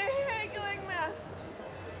get heckling that.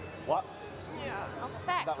 What? Yeah. Oh,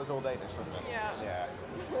 feck. That was all Danish, wasn't it? Yeah. Yeah.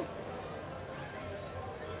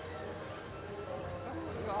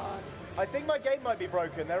 God. I think my game might be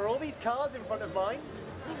broken. There are all these cars in front of mine.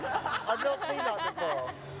 I've not seen that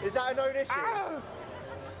before. Is that a known issue?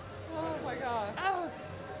 Oh my God.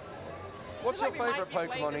 What's your Feels like favourite we might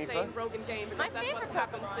be Pokemon, playing the Aoife? same broken game because My that's what favourite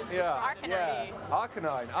happened Pokemon. since Yeah. we started. Arcanine.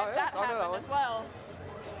 Arcanine. Oh, yes, That I know that happened one. as well.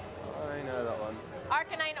 I know that one.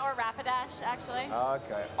 Arcanine or Rapidash, actually.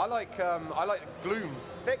 Okay. I like Gloom.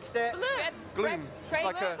 Fixed it. Gloom. It's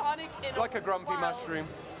like a Sonic in like a grumpy wild. mushroom,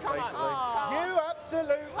 Come on. basically. Aw. You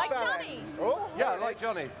absolute Like band. Johnny. Oh, Yeah, like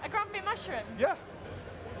Johnny. A grumpy mushroom. Yeah.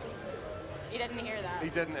 You didn't hear that. He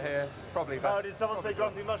didn't hear. Probably best. Oh, did someone say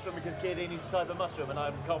grumpy mushroom because Chiodini's a type of mushroom and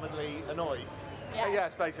I'm commonly annoyed? Yeah.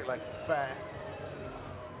 Yes, basically. Fair.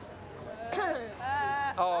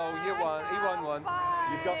 Oh, you won. He won one.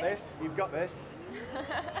 You've got this. You've got this.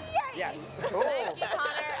 Yes. Thank you,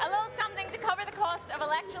 Connor. A little something to cover the cost of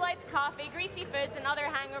electrolytes, coffee, greasy foods, and other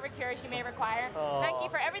hangover cures you may require. Thank you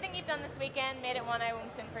for everything you've done this weekend. Made it one I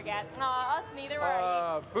won't soon forget. Aw, us neither,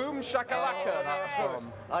 are you? Boom shakalaka, that's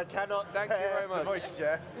from. I cannot Thank you spare very much. the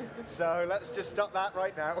moisture. So let's just stop that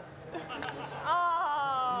right now.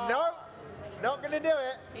 Oh. No, not gonna do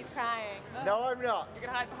it. He's crying. No, I'm not. You're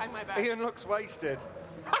gonna hide behind my back. Ian looks wasted.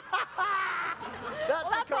 That's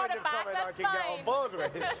Well, that the kind brought of it back, comment I that's can get fine. on board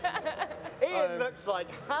with. Ian looks like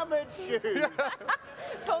hammered shoes.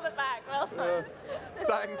 Pulled it back. Well done.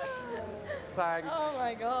 Thanks. Thanks. Oh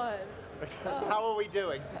my God. How are we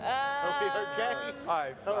doing? Are we okay?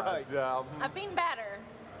 All right. I've been better.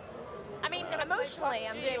 I mean, emotionally,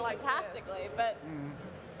 I'm doing like fantastically, but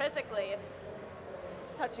physically, it's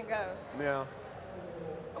touch and go. Yeah.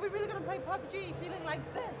 Are we really gonna play PUBG feeling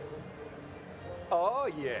like this? Oh,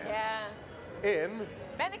 yes. Yeah. In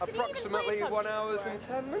Bendix, have you even approximately played PUBG 1 hour before? and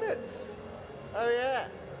 10 minutes. Oh yeah.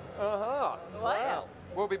 Uh-huh. Wow.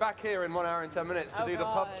 We'll be back here in 1 hour and 10 minutes to Oh, do the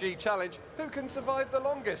God. PUBG challenge. Who can survive the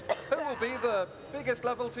longest? Who will be the biggest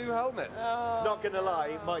level 2 helmet? Not gonna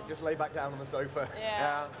lie, might just lay back down on the sofa.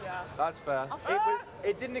 Yeah. Yeah. That's fair.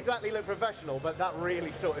 It didn't exactly look professional, but that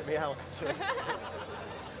really sorted me out.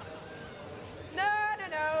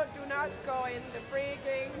 No, do not go in the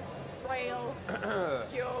freaking rail,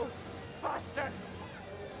 you bastard.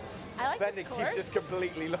 I like this Bendix, course. you've just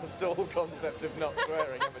completely lost all concept of not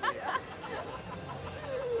swearing, haven't you?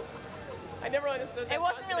 I never understood that. It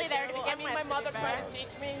wasn't really concept there to in begin general. I mean, with, my to be mother tried fair. to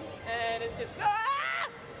teach me, and it's just, ah!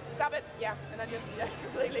 Stop it. Yeah, and I just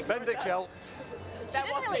completely ignored Bendix that. helped. She That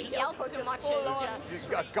didn't wasn't really a yelp yelp, so just much full as on. just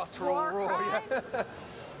A guttural roar, cry. yeah.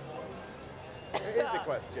 Here's a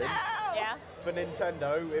question Yeah. for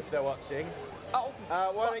Nintendo, if they're watching. Oh,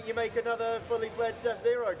 Why don't you make another fully fledged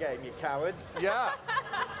F-Zero game, you cowards? yeah.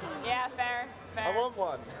 Yeah, fair. I want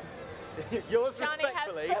one. Yours Johnny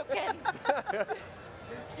has respectfully. spoken.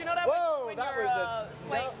 You know that Whoa, when that you're was a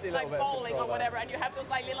playing nasty little like bit of bowling or control whatever, and you have those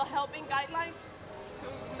like little helping guidelines to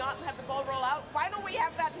not have the ball roll out. Why don't we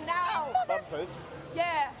have that now? Bumpers.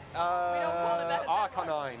 Yeah. We don't call it that.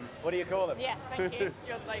 Arcanine. What do you call them? Yes, thank you.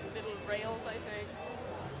 Just like little rails, I think.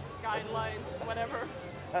 Guidelines, whatever.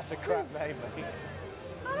 That's a crap name, mate.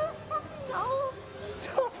 I don't fucking know.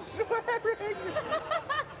 Stop swearing!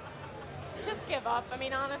 Just give up. I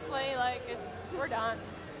mean, honestly, like, we're done.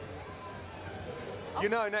 You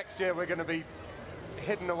know, next year we're going to be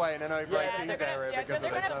hidden away in an over Yeah, 18s they're gonna- area yeah, because they're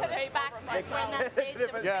of They're this. gonna put us back when that stage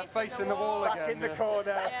that was Yeah, facing the wall Back again. in the yeah.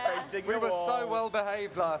 corner, Yeah. facing We the were wall. so well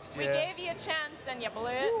behaved last We year. gave you a chance and you blew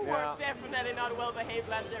it. You Yeah. were definitely not well behaved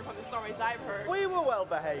last year from the stories I've heard. We were well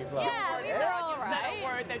behaved last Yeah, we year. were And all you said right. a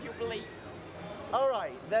word that you believe. All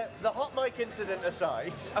right, the hot mic incident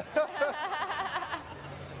aside,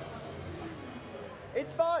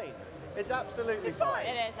 it's fine. It's absolutely fine. It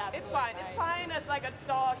is absolutely It's fine. It's fine as like a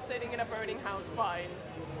dog sitting in a burning house. Fine.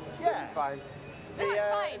 Yeah, It's fine. This is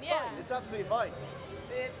fine, it's yeah. fine. It's absolutely fine.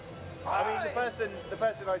 It's I mean, the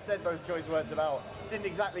person I said those choice words about didn't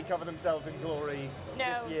exactly cover themselves in glory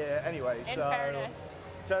No. this year anyway. In so fairness.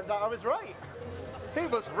 turns out I was right. He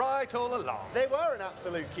was right all along. They were an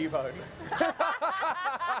absolute Cubone.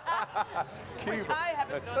 Which I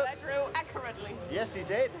happen to know that I drew accurately. Yes, he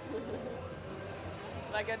did.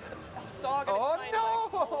 Like a dog and Oh its no!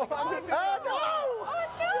 hind legs. Oh,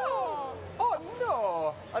 no! Oh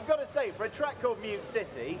no! I've got to say, for a track called Mute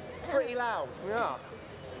City, pretty loud. Yeah.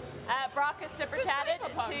 Brock has super It's a chatted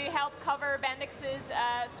psychopath. to help cover Bendix's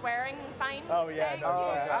swearing fines. Oh, yeah. Thank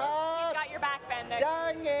No, you. He's got your back, Bendix.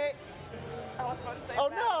 dang it! I was about to say Oh,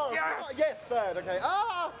 that. no! Yes! Yes, third. Okay.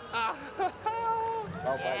 Oh,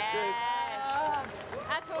 Yes.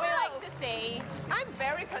 That's what we like to see. I'm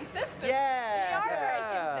very consistent. You Yeah. are Yeah. very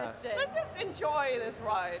consistent. Let's just enjoy this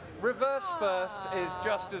ride. Reverse first is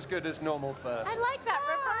just as good as normal first. I like that.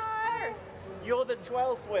 Reverse first. You're the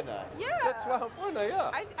 12th winner. Yeah. The 12th winner,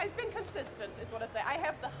 yeah. I've been consistent, is what I say. I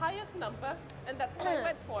have the highest number, and that's what I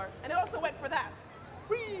went for. And I also went for that.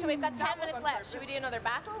 So we've got 10 That was minutes on left. purpose. Should we do another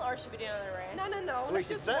battle or should we do another race? No, no, no. We let's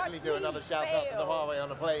should just certainly watch do me another shout out to the fail. Huawei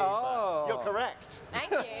on a play. Oh. You're correct.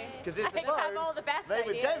 Thank you. Because it's I a phone have all the best made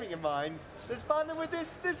with ideas. gaming in mind that's partnered with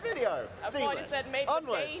this video. I thought you Seamless. said made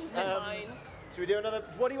Onwards. with games in mind. Should we do another?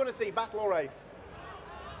 What do you want to see? Battle or race?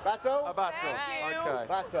 Battle? A battle. Thank you. Okay.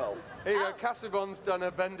 Battle. Here you go. Cassibon's done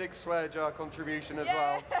a Bendix swear jar contribution as Yeah.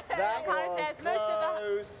 well. That Connor was says most of the-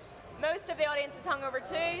 close. Most of the audience is hungover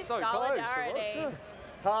too. So Solidarity. close. It was,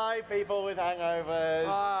 Hi, people with hangovers.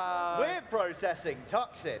 yeah. We're processing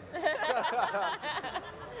toxins.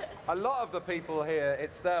 A lot of the people here,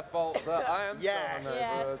 it's their fault that I am Yes. so hungover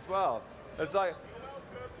Yes. as well. It's like,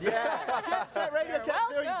 Yeah. Jet Set Radio You're kept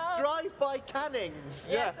doing welcome. drive-by cannings.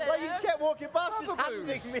 Yes, I Like you know. just kept walking past, just Lava handing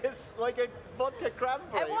booze. me like a vodka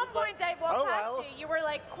cranberry. At one It's like, point, I walked oh, past well. you. You were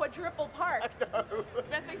like quadruple parked. The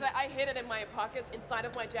best thing is I hid it in my pockets inside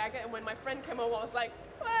of my jacket, and when my friend came over, I was like,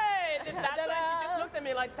 "Hey, did that?" And she just looked at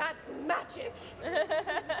me like, "That's magic."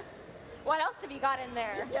 What else have you got in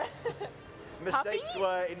there? Mistakes Puppies?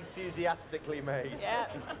 were enthusiastically made. Yeah.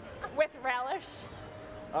 With relish.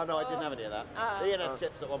 Oh no, I didn't have any of that. Ian had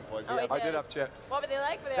chips at one point. Oh, yeah. he I did have chips. What were they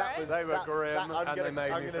like? Were they That alright? was- They were grim I'm and gonna, they made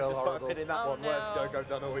I'm me gonna feel just horrible. put a pin in that Oh, one. Worst no. joke I've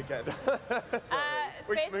done all weekend.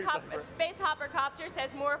 Space Hopper Copter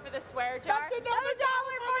says more for the swear jar. That's another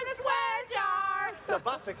 $1 for the swear jar.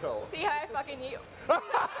 Sabbatical. See how I fucking you. That's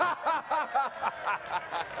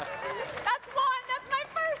one. That's my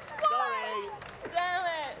first one. Sorry. Damn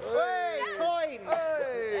it. Hey, coins.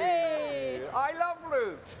 Hey! Hey. I love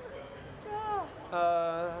loot.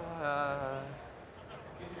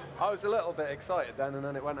 I was a little bit excited then, and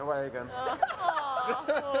then it went away again.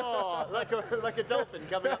 Oh, like a dolphin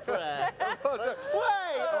coming up for air. Was it?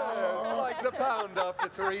 Wait. It's like the pound after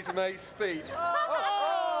Theresa May's speech.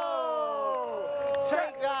 Oh.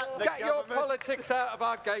 Take that, the Get your government. politics out of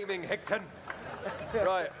our gaming, Higton.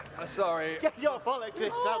 Right, sorry. Get your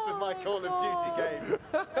politics out of my Call of Duty game.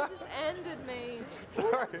 That just ended me.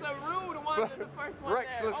 Sorry. It's a rude one than the first one.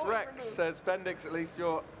 Rexless there. Rex says, Bendix, at least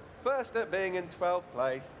you're first at being in 12th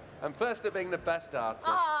place and first at being the best artist.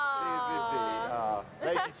 Aww. Cheers indeed. Ah.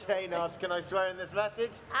 Lady Jane asks, can I swear in this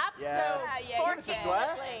message? Absolutely. Yeah, give us a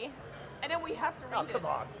swear. And then we have to read Oh, it. come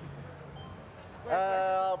on.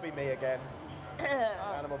 I'll be me again.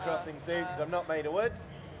 Animal Crossing suit, because I'm not made of wood.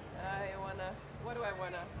 I wanna. What do I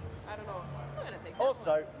wanna? I don't know. I'm gonna take that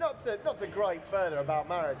Also, not to gripe further about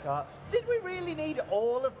Mario Kart, did we really need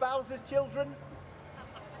all of Bowser's children?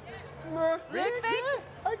 Really? Yeah.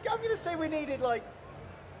 I'm going to say we needed like...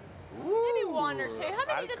 Maybe one or two. How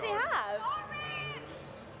many does he Falcon. have?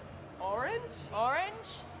 Orange? Orange?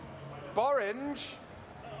 Orange.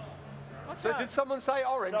 What's So up? did someone say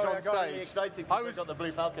orange Sorry, on I got stage? really excited I because I got the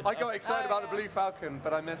Blue Falcon. I got excited about yeah. the Blue Falcon,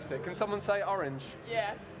 but I missed it. Can someone say orange?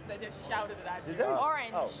 Yes, they just shouted it at you. Did they?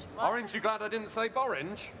 Orange. Oh. What? Orange, you glad I didn't say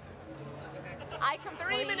orange? I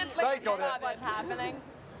completely 3 minutes They later, got you it. got what's happening.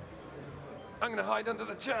 I'm going to hide under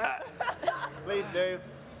the chair. Please do.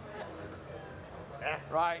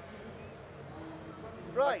 Right.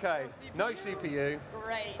 Right. Okay. No CPU.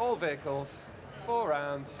 Great. All vehicles. 4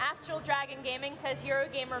 rounds. Astral Dragon Gaming says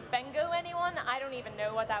Eurogamer bingo anyone? I don't even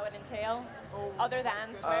know what that would entail. Other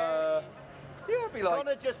than swears. Yeah, it'd be like.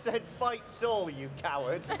 Connor just said, fight Saul, you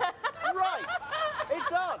coward. Right.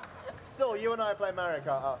 It's on. Saul, you and I play Mario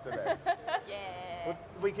Kart after this. Yeah.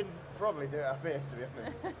 We can probably do it up here, to be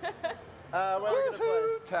honest. Where are we going to play?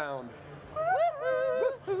 Woohoo town.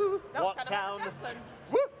 That was What kind town? Of Jackson.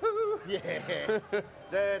 Woohoo! Yeah.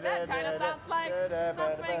 That kind of sounds like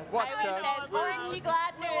something. What Highway town? says, Orange, you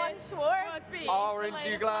glad no one swore? Would be Orange,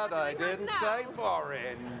 related you to what glad we're I doing right didn't now. say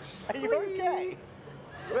orange? Are you okay?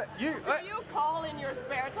 You. Do you call in your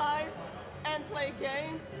spare time and play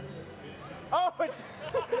games? Oh, it's...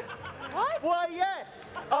 What? Why, yes.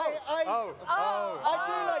 I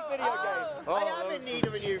do like video games. I am in need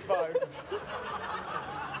of a new phone.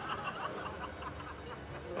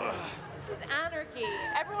 This is anarchy.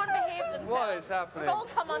 Everyone behave themselves. What is happening? We'll all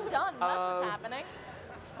come undone. That's what's happening.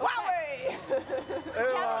 Huawei!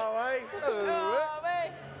 Huawei.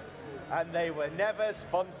 Huawei. And they were never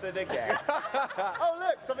sponsored again. Oh,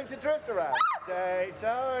 look, something to drift around.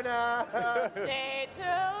 Daytona.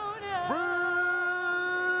 Daytona.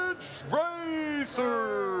 Bridge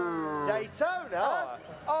Racer. Daytona?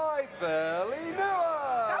 I barely knew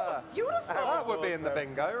her. That was beautiful. That would be in the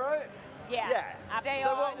bingo, right? Yes. Yes. Absolutely.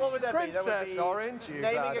 So what would there be? There would Princess be Orange, you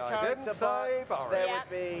naming glad a I character didn't say box. Boris. There Yep. would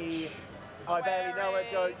be I barely know her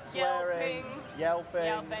jokes, swearing, yelping,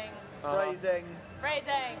 Yelping. phrasing,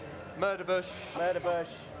 Phrasing. Murder bush. murder bush,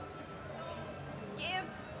 Give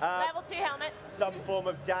Level 2 helmet. some form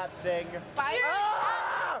of dad thing. Spider.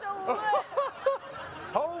 So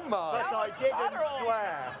Oh my. But I didn't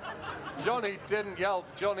swear. Johnny didn't yelp.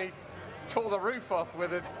 Johnny tore the roof off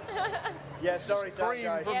with it. Yeah, sorry, Scream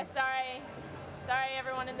Sanjay. from- Yeah, sorry. Sorry,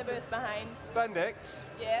 everyone in the booth behind. Bendix,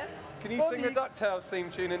 Yes. can you sing the DuckTales theme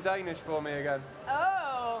tune in Danish for me again?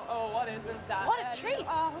 Oh, what isn't that? What a treat.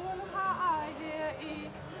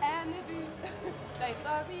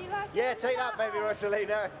 Yeah, take that, baby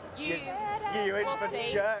Rosalina. You You will infant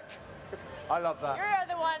see. jerk. I love that.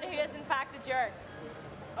 You're the one who is in fact a jerk.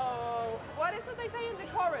 Oh, what is it they say in the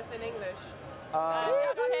chorus in English?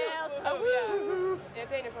 DuckTales. Oh, yeah.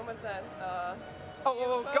 Danish one was that?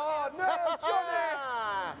 Oh God, no,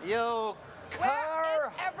 Johnny! You Where is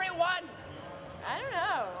car! everyone? I don't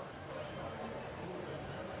know.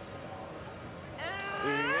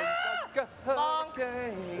 Bonk.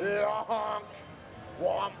 Lonk.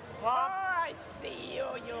 Womp. Oh, I see you,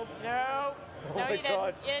 you. No. Oh No, my you didn't.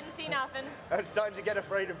 God. You didn't see nothing. I'm starting to get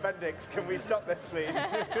afraid of Bendix. Can we stop this, please?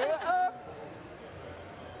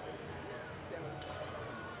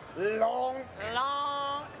 Long.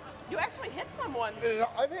 Long. You actually hit someone.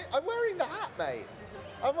 I'm wearing the hat, mate.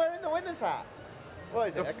 I'm wearing the winner's hat. What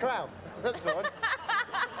is it? A crown? That's the one.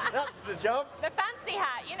 That's the job. The fancy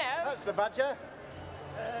hat, you know. That's the badger.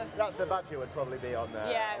 That's the badger would probably be on there.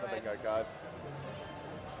 Yeah, on the it bingo card.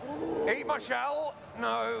 Eat my shell?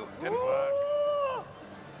 No, didn't work.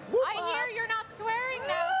 I hear you're not swearing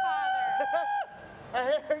now, Father. I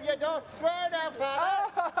hear you don't swear now,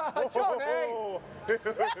 father. Johnny!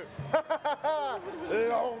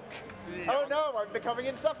 Lonk. Oh no, I'm becoming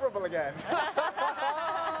insufferable again.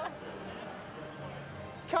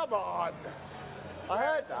 Come on. I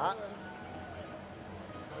heard that.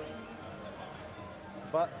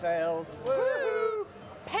 Butt-tails. Woo!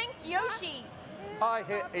 Pink Yoshi. I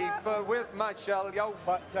hit Aoife with my shell, yo.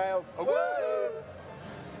 Butt-tails. Woo!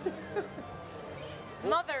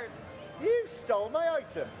 Mother. You stole my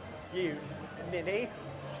item, you ninny.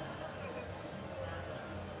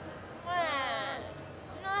 I'm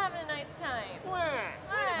not having a nice time.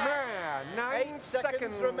 Man, 9 8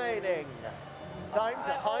 seconds remaining. Time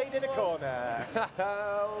to hide in a corner.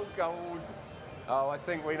 Oh, gold. Oh, I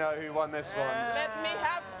think we know who won this one. Let me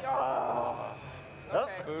have your. Oh,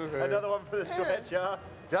 Boo-hoo. another one for the swear jar.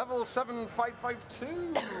 Devil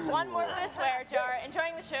 7552. One more for the swear jar.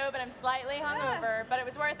 Enjoying the show, but I'm slightly hungover. But it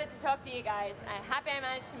was worth it to talk to you guys. I'm happy I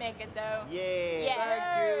managed to make it, though. Yeah. Yeah.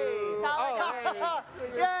 Thank you. Solid Oh,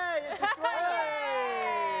 Yay, it's a swear.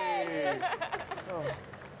 hey.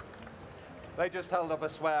 They just held up a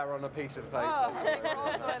swear on a piece of paper. Oh,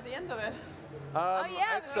 also at the end of it.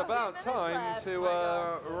 yeah, It's we've got 2 about minutes time left. to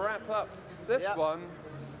wrap up this Yep. one.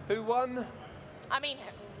 Who won? I mean,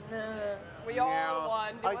 We all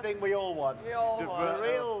won. It I was- think we all won. we all The won.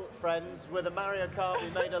 real friends were the Mario Kart we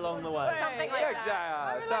made along the way. something like Yeah, that.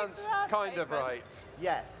 yeah, would sounds like to have kind of statements. right.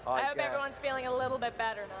 Yes. I hope guess. everyone's feeling a little bit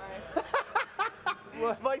better now.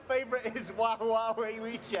 My favourite is Wow Wow Wee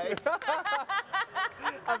Wee Che.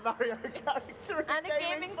 A Mario character And a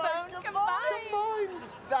gaming phone combined.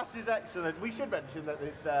 That is excellent. We should mention that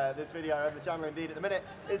this video and the channel indeed at the minute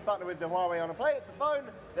is partnered with the Huawei On a Play. It's a phone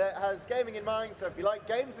that has gaming in mind, so if you like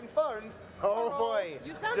games and phones, oh boy,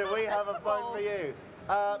 you sound do so we have a sensible. phone for you.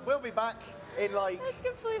 We'll be back in like That's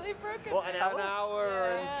completely broken. what, an An hour? hour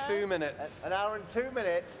and Yeah. 2 minutes. An hour and 2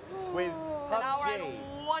 minutes with PUBG. An hour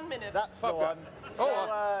and 1 minute. That's the Okay. one. So,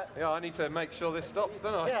 Yeah, I need to make sure this stops,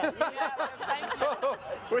 don't I? yeah, Yeah, thank you.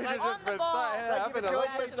 We've On just the been ball. sat here Thank you having for a joining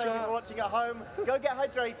lovely us. Thank you for chat. watching at home. Go get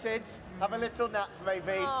hydrated, have a little nap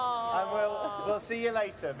maybe, and we'll see you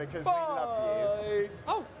later because we love you.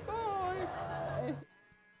 Bye. Oh, bye.